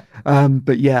that.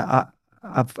 But yeah,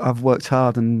 I've worked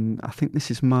hard, and I think this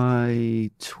is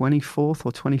my 24th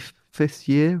or 25th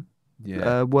year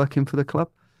working for the club.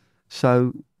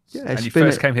 So yeah, and you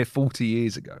first came here 40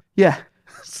 years ago. Yeah.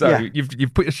 So yeah.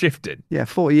 you've put a shift in. Yeah,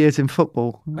 40 years in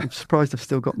football. I'm surprised I've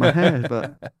still got my hair,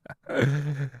 but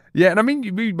yeah. And I mean,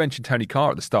 you mentioned Tony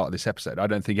Carr at the start of this episode. I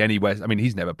don't think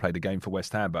he's never played a game for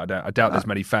West Ham, but I doubt there's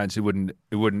many fans who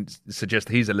wouldn't suggest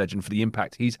he's a legend for the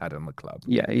impact he's had on the club.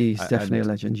 Yeah, he's definitely a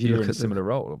legend. You're in a similar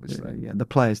role, obviously. Yeah, the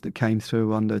players that came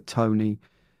through under Tony,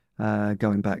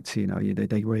 going back to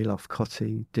they reel off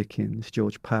Cottee, Dickens,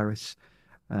 George Paris,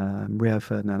 Rio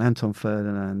Ferdinand, Anton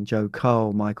Ferdinand, Joe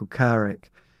Cole, Michael Carrick.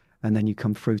 And then you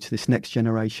come through to this next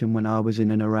generation when I was in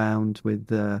and around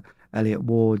with Elliot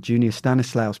Ward, Junior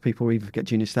Stanislaus. People even forget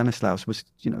Junior Stanislaus was,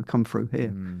 come through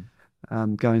here.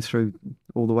 Going through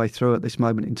all the way through at this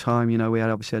moment in time. We had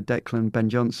obviously Declan, Ben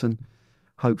Johnson.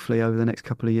 Hopefully over the next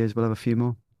couple of years we'll have a few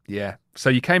more. Yeah.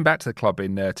 So you came back to the club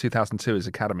in 2002 as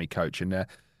academy coach. And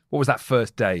what was that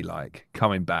first day like,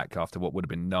 coming back after what would have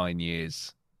been 9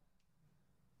 years?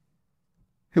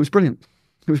 It was brilliant.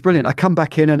 I come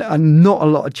back in and not a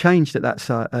lot had changed at that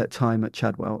time at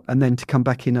Chadwell. And then to come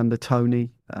back in under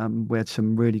Tony, we had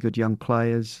some really good young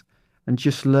players. And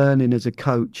just learning as a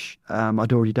coach,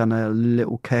 I'd already done a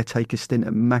little caretaker stint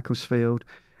at Macclesfield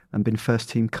and been first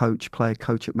team player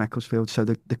coach at Macclesfield. So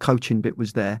the coaching bit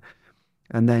was there.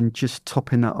 And then just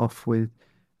topping that off with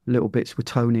little bits with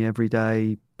Tony every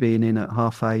day, being in at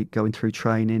 8:30, going through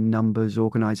training, numbers,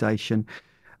 organisation.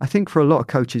 I think for a lot of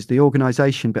coaches, the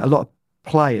organisation bit, a lot of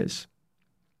players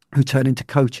who turn into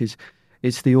coaches,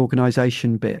 it's the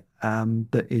organisation bit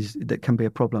that can be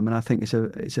a problem, and I think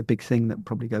it's a big thing that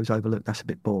probably goes overlooked. That's a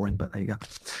bit boring, but there you go.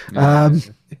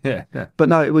 Yeah. But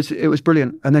no, it was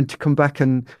brilliant. And then to come back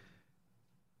and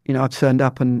I turned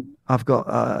up and I've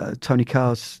got Tony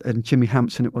Carr's and Jimmy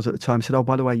Hampson. It was at the time said, "Oh,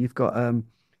 by the way, you've got a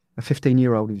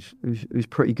 15-year-old who's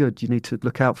pretty good. You need to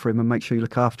look out for him and make sure you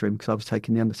look after him," because I was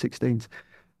taking the under-16s,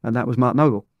 and that was Mark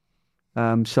Noble.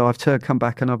 So I've come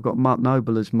back and I've got Mark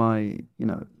Noble as my,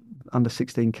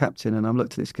 under-16 captain, and I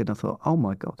looked at this kid and I thought, oh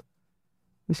my God,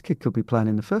 this kid could be playing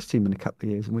in the first team in a couple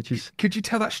of years. Which is, could you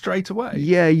tell that straight away?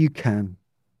 Yeah, you can.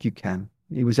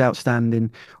 He was outstanding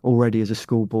already as a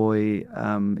schoolboy.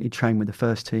 He trained with the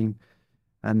first team,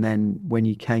 and then when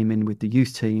he came in with the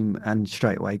youth team, and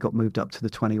straight away got moved up to the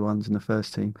 21s and the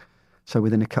first team. So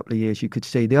within a couple of years, you could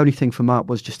see the only thing for Mark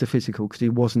was just the physical, because he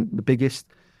wasn't the biggest.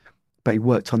 But he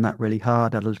worked on that really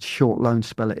hard, had a short loan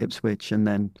spell at Ipswich, and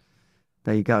then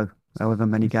there you go. However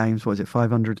many games,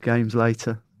 500 games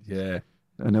later? Yeah.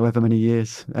 And however many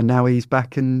years. And now he's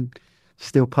back and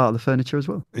still part of the furniture as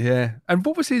well. Yeah. And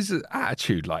what was his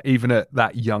attitude like, even at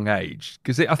that young age?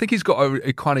 Because I think he's got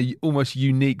a kind of almost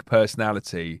unique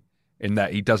personality in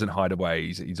that he doesn't hide away.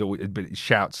 He's always, but he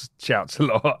shouts a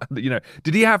lot.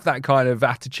 Did he have that kind of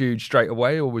attitude straight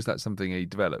away, or was that something he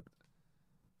developed?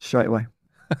 Straight away.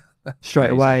 Straight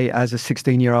away, as a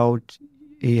 16-year-old,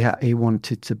 he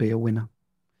wanted to be a winner.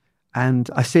 And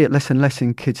I see it less and less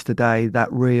in kids today,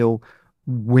 that real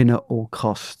win at all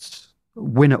costs.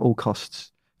 Win at all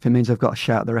costs. If it means I've got to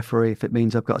shout at the referee, if it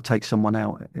means I've got to take someone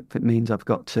out, if it means I've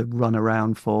got to run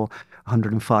around for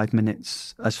 105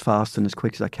 minutes as fast and as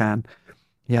quick as I can.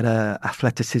 He had a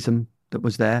athleticism that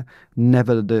was there.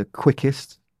 Never the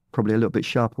quickest, probably a little bit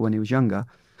sharper when he was younger.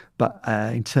 But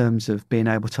in terms of being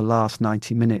able to last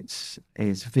 90 minutes,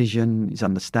 his vision, his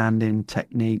understanding,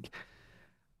 technique,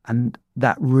 and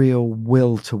that real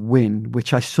will to win,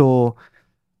 which I saw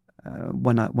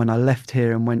when I left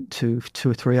here and went to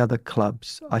 2 or 3 other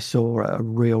clubs, I saw at a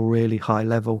really high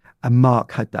level. And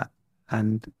Mark had that.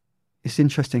 And it's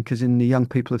interesting because in the young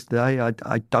people of today,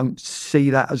 I don't see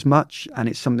that as much. And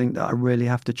it's something that I really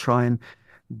have to try and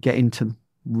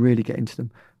really get into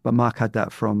them. But Mark had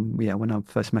that from, when I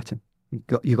first met him. You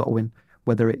got to win.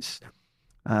 Whether it's,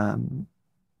 all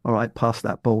right, pass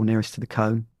that ball nearest to the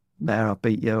cone, there, I'll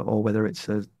beat you, or whether it's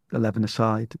 11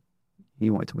 aside, he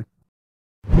wanted to win.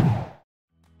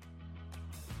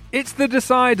 It's the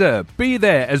decider. Be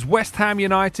there as West Ham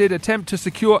United attempt to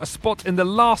secure a spot in the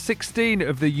last 16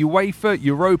 of the UEFA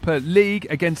Europa League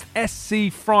against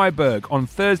SC Freiburg on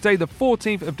Thursday, the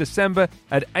 14th of December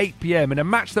at 8 p.m. in a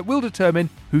match that will determine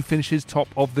who finishes top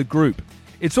of the group.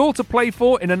 It's all to play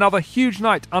for in another huge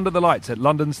night under the lights at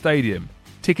London Stadium.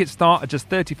 Tickets start at just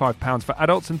 £35 for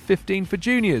adults and $15 for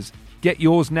juniors. Get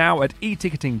yours now at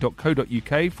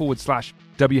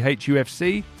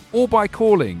eticketing.co.uk/WHUFC or by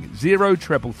calling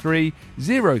 0333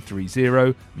 030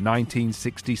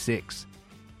 1966.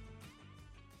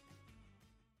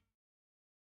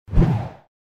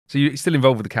 So you're still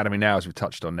involved with the academy now, as we've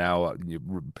touched on now, your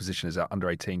position as an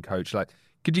under-18 coach. Like,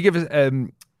 could you give us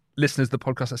listeners of the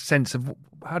podcast a sense of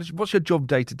what's your job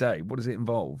day to day? What does it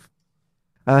involve?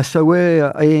 So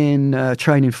we're in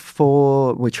training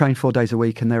we train 4 days a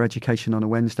week, and their education on a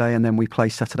Wednesday, and then we play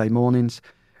Saturday mornings.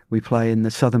 We play in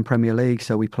the Southern Premier League,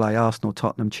 so we play Arsenal,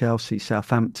 Tottenham, Chelsea,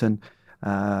 Southampton,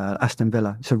 Aston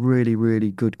Villa. It's a really,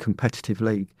 really good competitive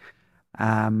league.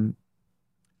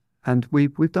 And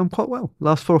we've done quite well.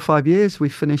 Last 4 or 5 years, we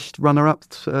finished runner-up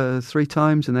 3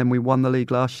 times, and then we won the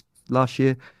league last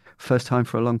year, first time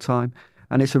for a long time.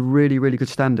 And it's a really, really good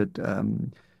standard.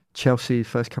 Chelsea,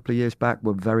 first couple of years back,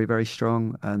 were very, very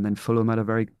strong, and then Fulham had a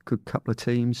very good couple of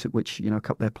teams, which a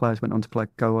couple of their players went on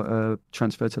to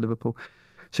transfer to Liverpool.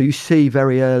 So you see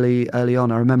very early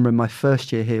on. I remember in my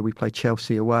first year here, we played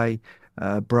Chelsea away.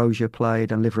 Brozier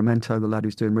played, and Livramento, the lad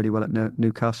who's doing really well at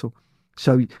Newcastle.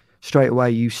 So straight away,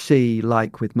 you see,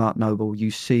 like with Mark Noble, you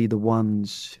see the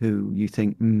ones who you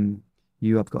think,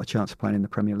 you have got a chance of playing in the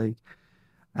Premier League.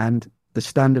 And the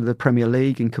standard of the Premier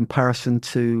League in comparison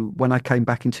to when I came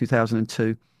back in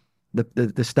 2002,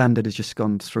 the standard has just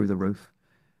gone through the roof.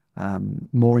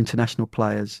 More international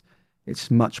players. It's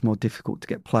much more difficult to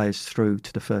get players through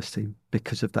to the first team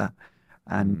because of that.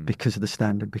 And because of the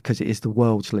standard, because it is the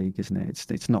world's league, isn't it?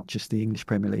 It's not just the English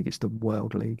Premier League, it's the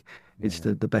world league. It's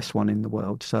the best one in the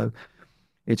world. So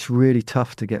it's really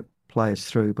tough to get players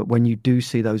through. But when you do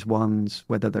see those ones,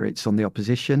 whether it's on the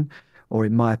opposition or,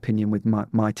 in my opinion, with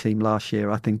my team last year,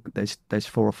 I think there's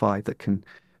 4 or 5 that can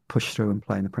push through and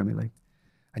play in the Premier League.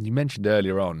 And you mentioned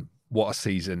earlier on what a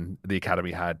season the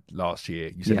academy had last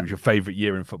year. You said it was your favourite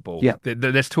year in football. Yeah.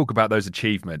 Let's talk about those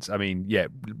achievements. I mean,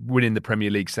 winning the Premier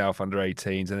League South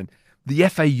under-18s, and then the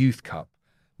FA Youth Cup,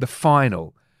 the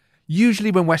final.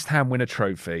 Usually when West Ham win a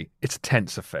trophy, it's a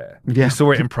tense affair. Yeah. You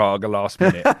saw it in Prague last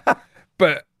minute.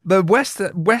 But the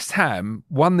West Ham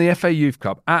won the FA Youth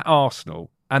Cup at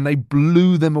Arsenal, and they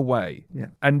blew them away. Yeah.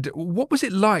 And what was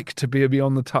it like to be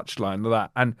on the touchline of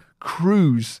that and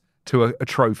cruise to a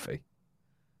trophy?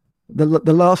 The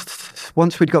last,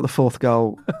 once we'd got the 4th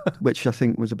goal, which I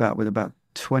think was with about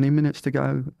 20 minutes to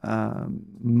go,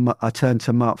 I turned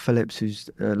to Mark Phillips, who's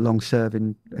a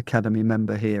long-serving academy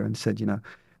member here, and said,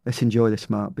 let's enjoy this,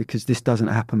 Mark, because this doesn't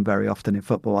happen very often in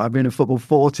football. I've been in football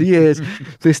 40 years.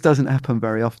 This doesn't happen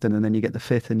very often. And then you get the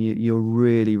 5th and you're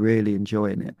really, really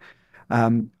enjoying it. I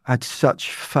had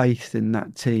such faith in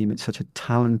that team. It's such a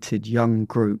talented young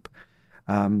group.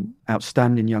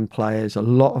 Outstanding young players. A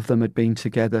lot of them had been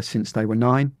together since they were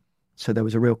 9, so there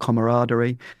was a real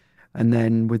camaraderie. And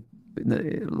then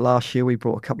last year we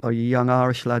brought a couple of young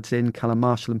Irish lads in, Callum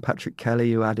Marshall and Patrick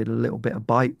Kelly, who added a little bit of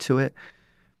bite to it.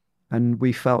 And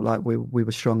we felt like we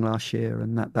were strong last year,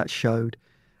 and that showed.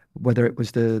 Whether it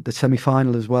was the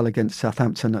semi-final as well against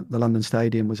Southampton at the London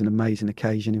Stadium was an amazing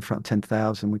occasion in front of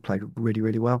 10,000. We played really,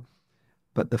 really well.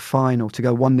 But the final, to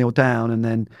go 1-0 down, and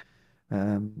then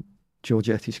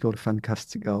George Earthy scored a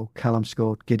fantastic goal. Callum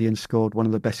scored. Gideon scored one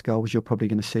of the best goals you're probably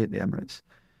going to see at the Emirates.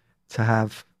 To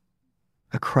have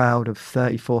a crowd of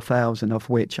 34,000, of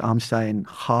which I'm saying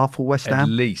half were West Ham. At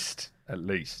least.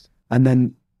 And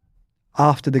then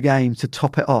after the game, to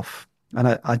top it off, and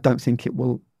I don't think it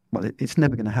will, it's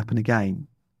never going to happen again.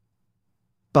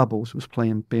 Bubbles was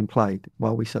being played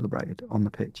while we celebrated on the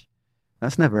pitch.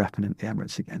 That's never happening at the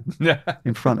Emirates again,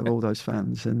 in front of all those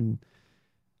fans. And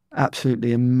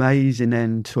absolutely amazing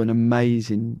end to an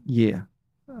amazing year.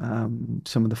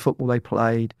 Some of the football they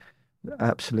played,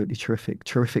 absolutely terrific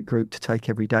group to take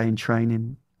every day in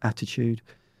training, attitude,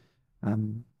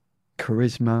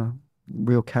 charisma,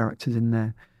 real characters in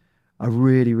there. I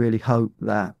really, really hope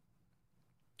that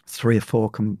 3 or 4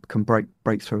 can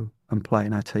break through and play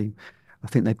in our team. I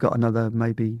think they've got another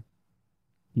maybe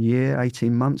year,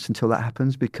 18 months until that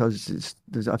happens, because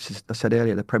I said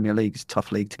earlier, the Premier League is a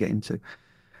tough league to get into.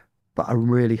 But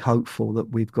I'm really hopeful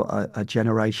that we've got a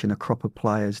generation, a crop of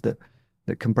players that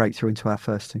can break through into our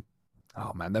first team.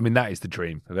 Oh man, I mean that is the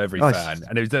dream of every fan.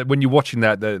 And it was when you're watching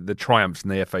the triumphs in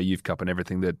the FA Youth Cup and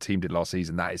everything the team did last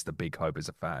season, that is the big hope as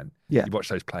a fan. Yeah, you watch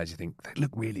those players, you think they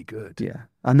look really good. Yeah,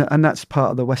 and that's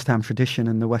part of the West Ham tradition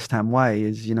and the West Ham way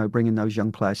is bringing those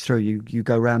young players through. You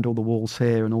go around all the walls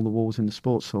here and all the walls in the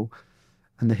sports hall,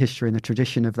 and the history and the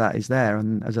tradition of that is there.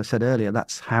 And as I said earlier,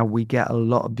 that's how we get a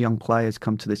lot of young players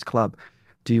come to this club.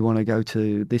 Do you want to go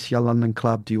to this young London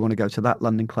club? Do you want to go to that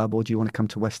London club? Or do you want to come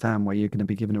to West Ham, where you're going to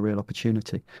be given a real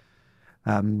opportunity?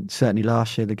 Certainly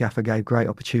last year, the gaffer gave great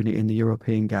opportunity in the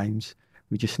European games.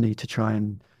 We just need to try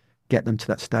and get them to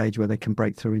that stage where they can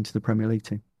break through into the Premier League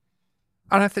team.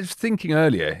 And I was thinking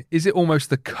earlier, is it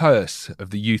almost the curse of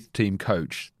the youth team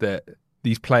coach that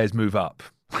these players move up?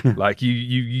 Like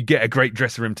you get a great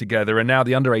dressing room together, and now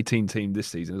the under-18 team this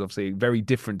season is obviously very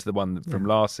different to the one from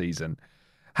last season.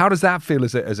 How does that feel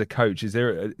as a coach? Is there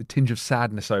a tinge of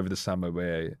sadness over the summer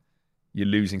where you're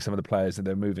losing some of the players and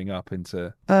they're moving up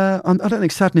into... I don't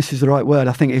think sadness is the right word.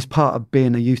 I think it's part of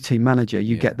being a youth team manager.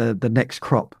 You get the next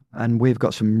crop, and we've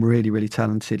got some really, really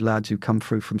talented lads who come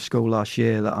through from school last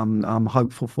year that I'm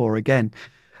hopeful for again.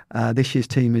 This year's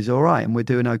team is all right, and we're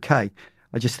doing okay.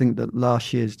 I just think that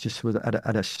last year's just was at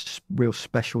a real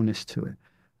specialness to it.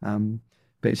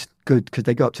 But it's good because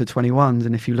they got up to 21s,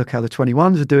 and if you look how the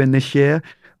 21s are doing this year,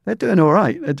 they're doing all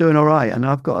right. They're doing all right. And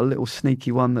I've got a little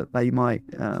sneaky one that they might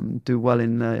do well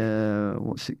in,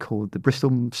 what's it called? The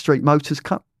Bristol Street Motors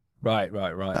Cup. Right.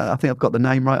 I think I've got the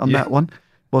name right on that one.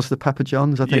 Was the Papa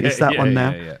John's. I think it's that one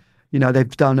now. Yeah. You know,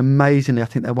 they've done amazingly. I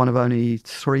think they're one of only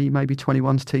 3, maybe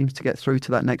 21s teams to get through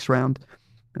to that next round.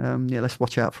 Let's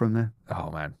watch out for them there.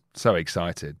 Oh, man. So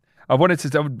excited. I wanted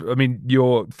to, I mean,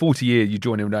 your 40 year, you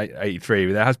joined in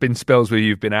 83. There has been spells where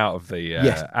you've been out of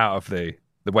the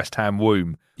West Ham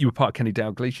womb. You were part of Kenny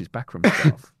Dalglish's backroom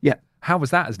staff. Yeah. How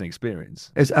was that as an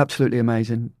experience? It's absolutely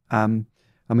amazing. I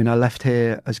mean, I left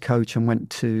here as coach and went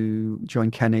to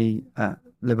join Kenny at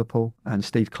Liverpool, and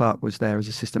Steve Clark was there as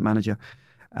assistant manager.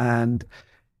 And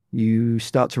you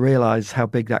start to realise how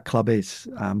big that club is.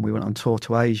 We went on tour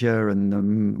to Asia,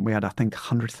 and we had, I think,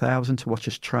 100,000 to watch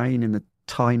us train in the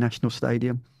Thai National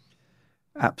Stadium.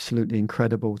 Absolutely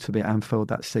incredible to be at Anfield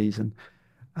that season.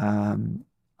 I'm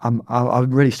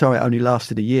really sorry it only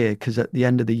lasted a year, because at the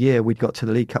end of the year we'd got to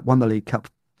the League Cup, won the League Cup.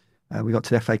 We got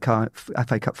to the FA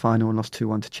Cup final and lost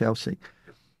 2-1 to Chelsea.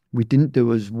 We didn't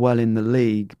do as well in the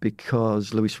league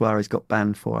because Luis Suarez got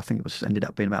banned for, I think it was ended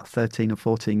up being about 13 or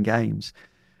 14 games.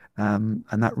 And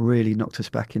that really knocked us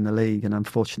back in the league. And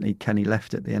unfortunately, Kenny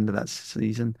left at the end of that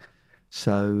season.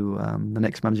 So the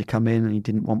next manager come in and he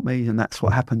didn't want me. And that's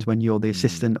what happens when you're the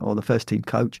assistant or the first team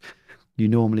coach. You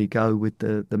normally go with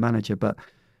the manager. But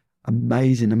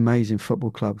amazing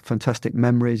football club. Fantastic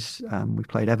memories. We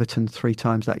played Everton 3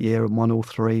 times that year and won all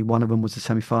 3. One of them was the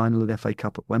semi-final of the FA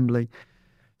Cup at Wembley.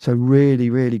 So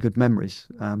really, really good memories.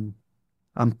 I'm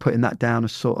putting that down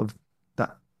as sort of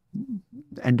that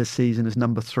end of season as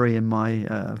number 3 in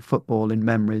my football in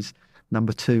memories.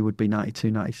 Number 2 would be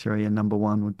 92, 93, and number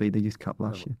 1 would be the Youth Cup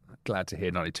last year. Glad to hear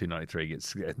 92, 93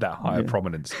 gets that higher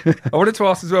prominence. I wanted to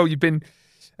ask as well, you've been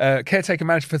caretaker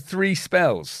manager for 3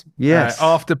 spells. Yes.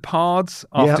 After Pards,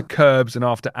 after Curbs, and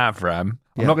after Avram.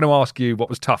 I'm not going to ask you what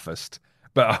was toughest,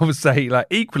 but I would say, like,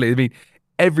 equally, I mean,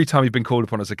 every time you've been called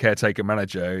upon as a caretaker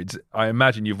manager, I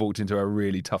imagine you've walked into a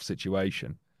really tough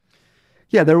situation.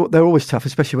 Yeah, they're always tough,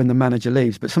 especially when the manager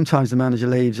leaves. But sometimes the manager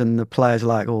leaves and the players are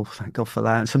like, "Oh, thank God for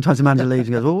that." And sometimes the manager leaves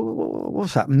and goes, "Oh,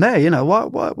 what's happened there? You know,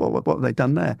 what have they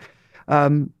done there?"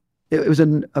 It was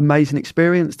an amazing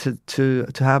experience to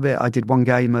have it. I did 1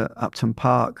 game at Upton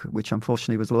Park, which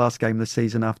unfortunately was the last game of the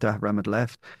season after Avram had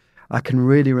left. I can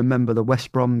really remember the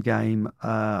West Brom game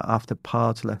after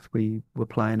Pards left. We were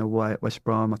playing away at West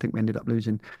Brom. I think we ended up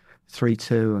losing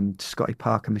 3-2, and Scotty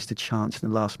Parker missed a chance in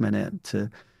the last minute to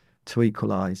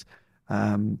equalise.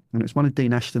 And it was one of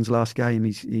Dean Ashton's last game.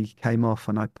 He came off,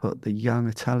 and I put the young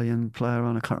Italian player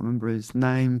on. I can't remember his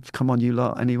name. Come on, you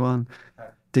lot, anyone?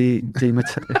 Di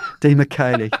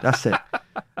Michele. That's it.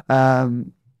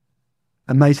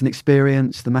 Amazing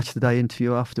experience. The match of the day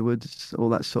interview afterwards, all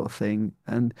that sort of thing.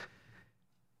 And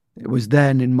it was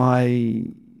then in my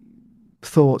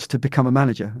thoughts to become a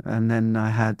manager. And then I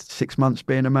had 6 months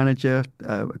being a manager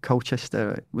at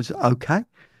Colchester. It was okay.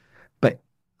 But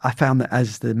I found that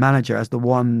as the manager, as the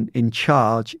one in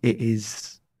charge, it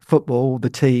is football, the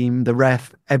team, the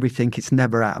ref, everything. It's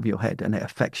never out of your head, and it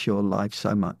affects your life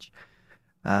so much.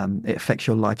 And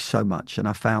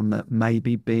I found that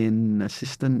maybe being an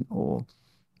assistant or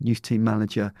youth team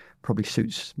manager probably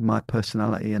suits my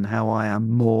personality and how I am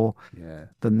more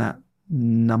than that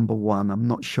number 1. I'm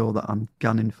not sure that I'm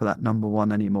gunning for that number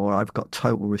 1 anymore. I've got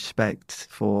total respect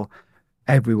for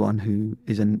everyone who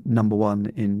is a number 1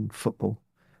 in football,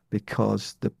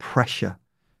 because the pressure,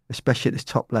 especially at this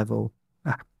top level,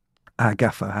 our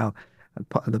gaffer, how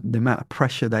the amount of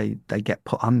pressure they get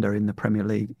put under in the Premier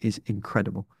League is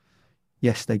incredible.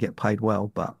 Yes, they get paid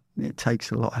well, but it takes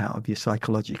a lot out of you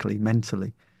psychologically,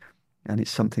 mentally, and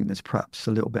it's something that's perhaps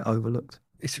a little bit overlooked.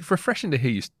 It's refreshing to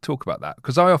hear you talk about that,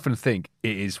 because I often think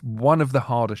it is one of the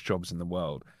hardest jobs in the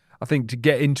world. I think to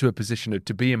get into a position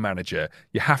to be a manager,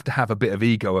 you have to have a bit of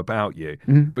ego about you.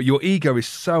 But your ego is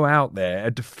so out there,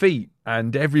 a defeat,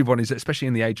 and everyone is, especially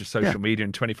in the age of social media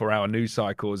and 24-hour news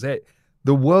cycles,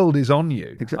 the world is on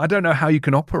you. Exactly. I don't know how you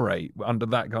can operate under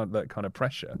that kind of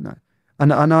pressure. No.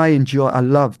 And I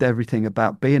loved everything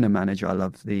about being a manager. I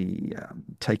loved the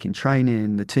taking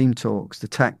training, the team talks, the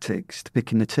tactics, the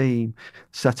picking the team,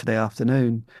 Saturday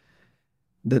afternoon.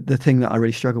 The thing that I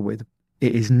really struggle with,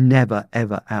 it is never,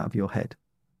 ever out of your head.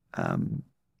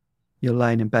 You're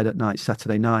laying in bed at night,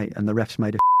 Saturday night, and the ref's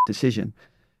made a decision,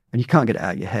 and you can't get it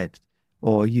out of your head.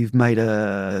 Or you've made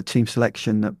a team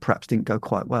selection that perhaps didn't go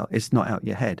quite well. It's not out of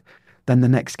your head. Then the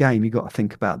next game, you've got to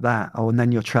think about that. Oh, and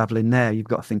then you're travelling there, you've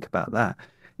got to think about that.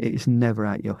 It is never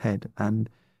out of your head. And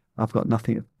I've got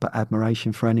nothing but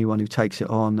admiration for anyone who takes it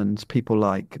on, and people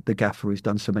like the gaffer who's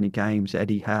done so many games,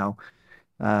 Eddie Howe.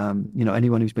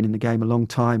 Anyone who's been in the game a long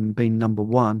time and been number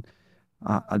one,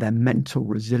 their mental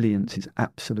resilience is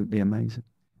absolutely amazing.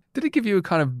 Did it give you a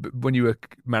kind of, when you were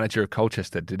manager of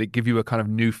Colchester, did it give you a kind of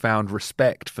newfound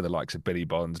respect for the likes of Billy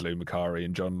Bonds, Lou Macari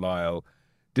and John Lyall?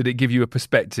 Did it give you a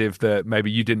perspective that maybe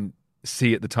you didn't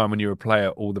see at the time when you were a player,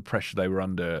 all the pressure they were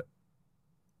under?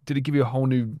 Did it give you a whole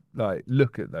new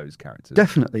look at those characters?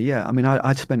 Definitely, yeah. I mean,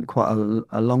 I'd spent quite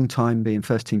a long time being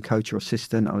first team coach or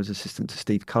assistant. I was assistant to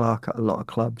Steve Clark at a lot of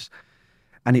clubs.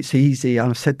 And it's easy, and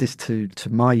I've said this to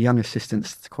my young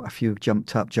assistants, quite a few have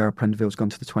jumped up. Gerard Prendeville's gone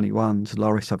to the 21s.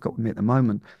 Loris, I've got with me at the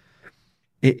moment.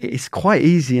 It's quite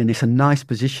easy, and it's a nice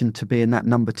position to be in that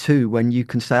number two when you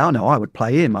can say, oh no, I would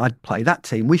play him. I'd play that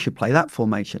team. We should play that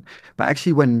formation. But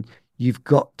actually when you've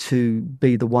got to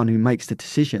be the one who makes the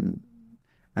decision,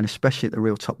 and especially at the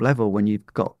real top level, when you've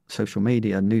got social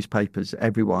media, newspapers,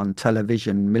 everyone,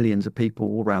 television, millions of people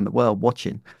all around the world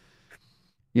watching,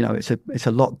 it's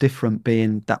a lot different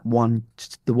being that one,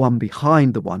 the one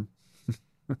behind the one.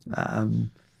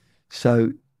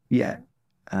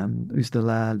 Who's the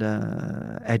lad?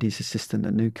 Eddie's assistant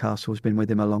at Newcastle has been with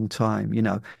him a long time,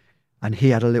 and he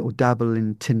had a little dabble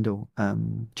in Tyndall,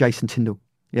 Jason Tyndall.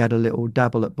 He had a little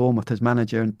dabble at Bournemouth as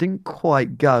manager and didn't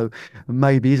quite go. And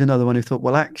maybe he's another one who thought,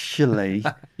 well, actually,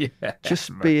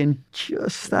 being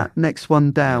just that next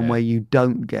one down where you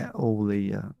don't get all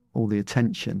the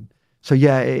attention. So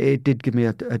yeah, it did give me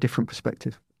a different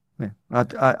perspective. Yeah,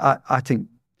 I think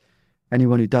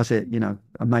anyone who does it,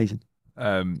 amazing.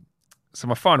 So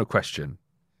my final question: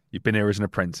 you've been here as an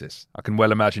apprentice. I can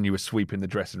well imagine you were sweeping the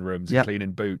dressing rooms, and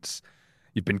cleaning boots.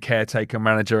 You've been caretaker,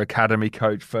 manager, academy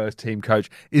coach, first team coach.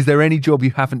 Is there any job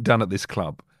you haven't done at this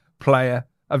club? Player?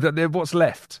 What's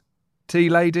left? Tea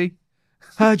lady?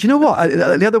 Do you know what?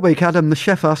 The other week, Adam, the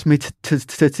chef, asked me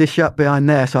to dish up behind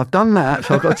there. So I've done that.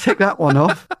 So I've got to tick that one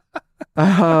off.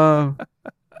 I've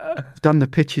done the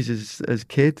pitches as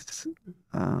kids.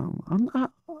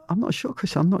 I'm not sure,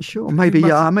 Chris. I'm not sure. Maybe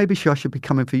I should be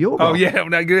coming for your role. Oh, yeah.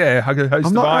 No, yeah. Host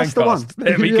of Ironcast.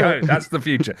 There we go. That's the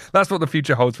future. That's what the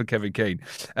future holds for Kevin Keane.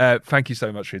 Thank you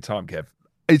so much for your time, Kev.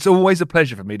 It's always a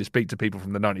pleasure for me to speak to people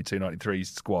from the 92-93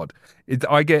 squad.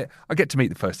 I get to meet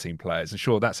the first team players, and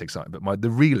sure, that's exciting. But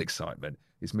the real excitement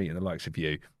is meeting the likes of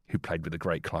you, who played with the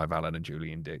great Clive Allen and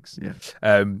Julian Diggs. Yeah.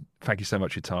 Thank you so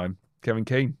much for your time, Kevin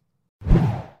Keane.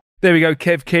 There we go,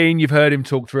 Kev Keane. You've heard him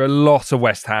talk through a lot of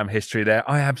West Ham history there.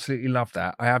 I absolutely love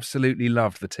that. I absolutely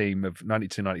loved the team of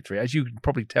 92-93. As you can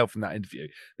probably tell from that interview,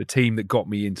 the team that got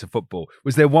me into football.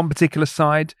 Was there one particular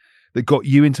side that got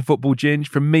you into football, Ginge?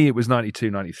 For me, it was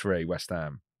 92-93, West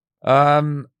Ham.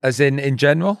 As in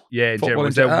general? Yeah, in general.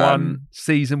 Was there one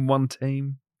season, one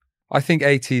team? I think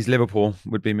 80s Liverpool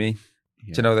would be me.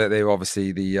 Yeah. To know that they were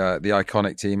obviously the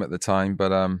iconic team at the time, but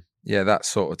that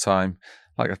sort of time.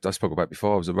 Like I spoke about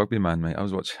before, I was a rugby man, mate. I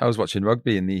was watching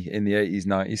rugby in the 80s,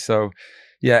 90s. So,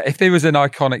 yeah, if there was an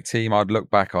iconic team I'd look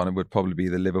back on, it would probably be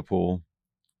the Liverpool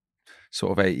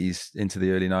sort of 80s into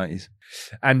the early 90s.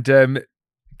 And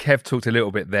Kev talked a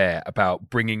little bit there about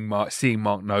seeing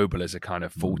Mark Noble as a kind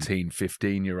of 14,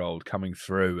 15-year-old coming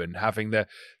through and having the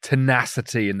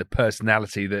tenacity and the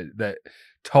personality that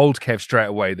told Kev straight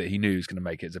away that he knew he was going to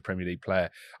make it as a Premier League player.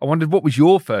 I wondered, what was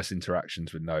your first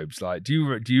interactions with Nobes like?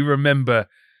 Do you remember?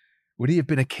 Would he have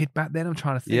been a kid back then? I'm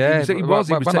trying to think. Yeah, he was.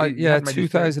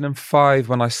 2005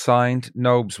 when I signed.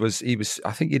 Nobes was.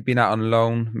 I think he'd been out on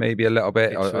loan, maybe a little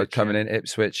bit, or coming in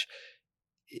Ipswich.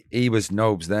 He was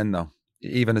Nobes then, though.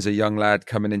 Even as a young lad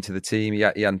coming into the team, he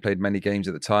hadn't played many games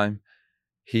at the time.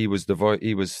 He was the voice.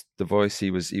 He was the voice.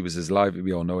 He was as lively.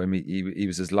 We all know him. He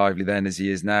was as lively then as he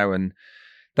is now, and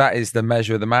that is the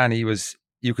measure of the man. He was.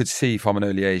 You could see from an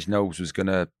early age, Nobes was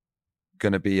gonna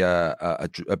be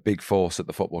a big force at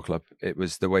the football club. It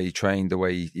was the way he trained, the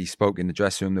way he spoke in the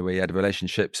dressing room, the way he had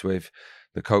relationships with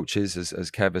the coaches,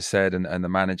 as Kev has said, and the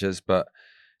managers. But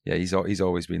yeah, he's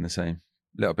always been the same.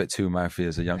 A little bit too mouthy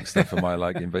as a youngster for my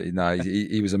liking, but no,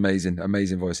 he was amazing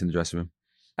voice in the dressing room.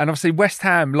 And obviously West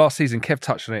Ham last season, Kev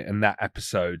touched on it in that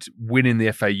episode, winning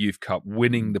the FA Youth Cup,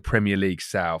 winning the Premier League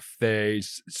South.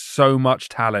 There's so much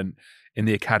talent in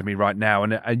the academy right now.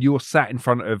 And you're sat in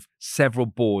front of several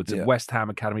boards of West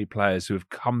Ham Academy players who have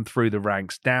come through the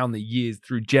ranks, down the years,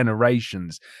 through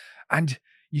generations. And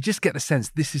you just get the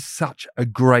sense this is such a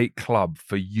great club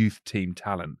for youth team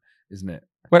talent, isn't it?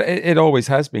 Well, it always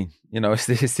has been.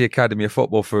 It's the Academy of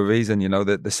Football for a reason.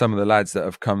 There's some of the lads that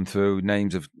have come through,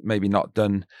 names have maybe not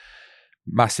done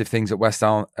massive things at West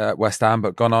Ham,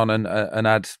 but gone on and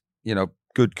had,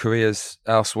 good careers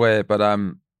elsewhere. But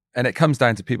and it comes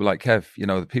down to people like Kev,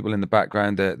 the people in the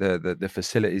background, the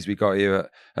facilities we got here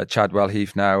at Chadwell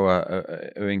Heath now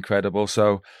are incredible.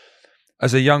 So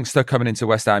as a youngster coming into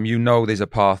West Ham, there's a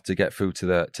path to get through to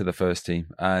the first team,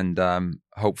 and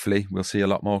hopefully we'll see a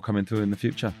lot more coming through in the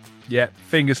future. Yeah,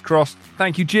 fingers crossed.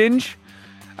 Thank you, Ginge.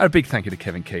 And a big thank you to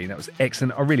Kevin Keane. That was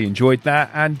excellent. I really enjoyed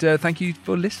that, and thank you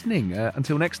for listening.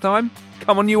 Until next time,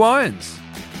 come on, you Irons.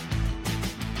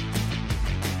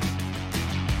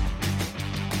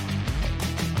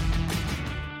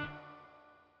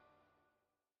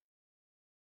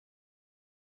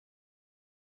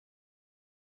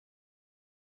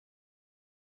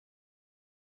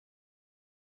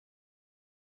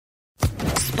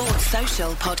 Sports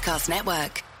Social Podcast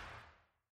Network.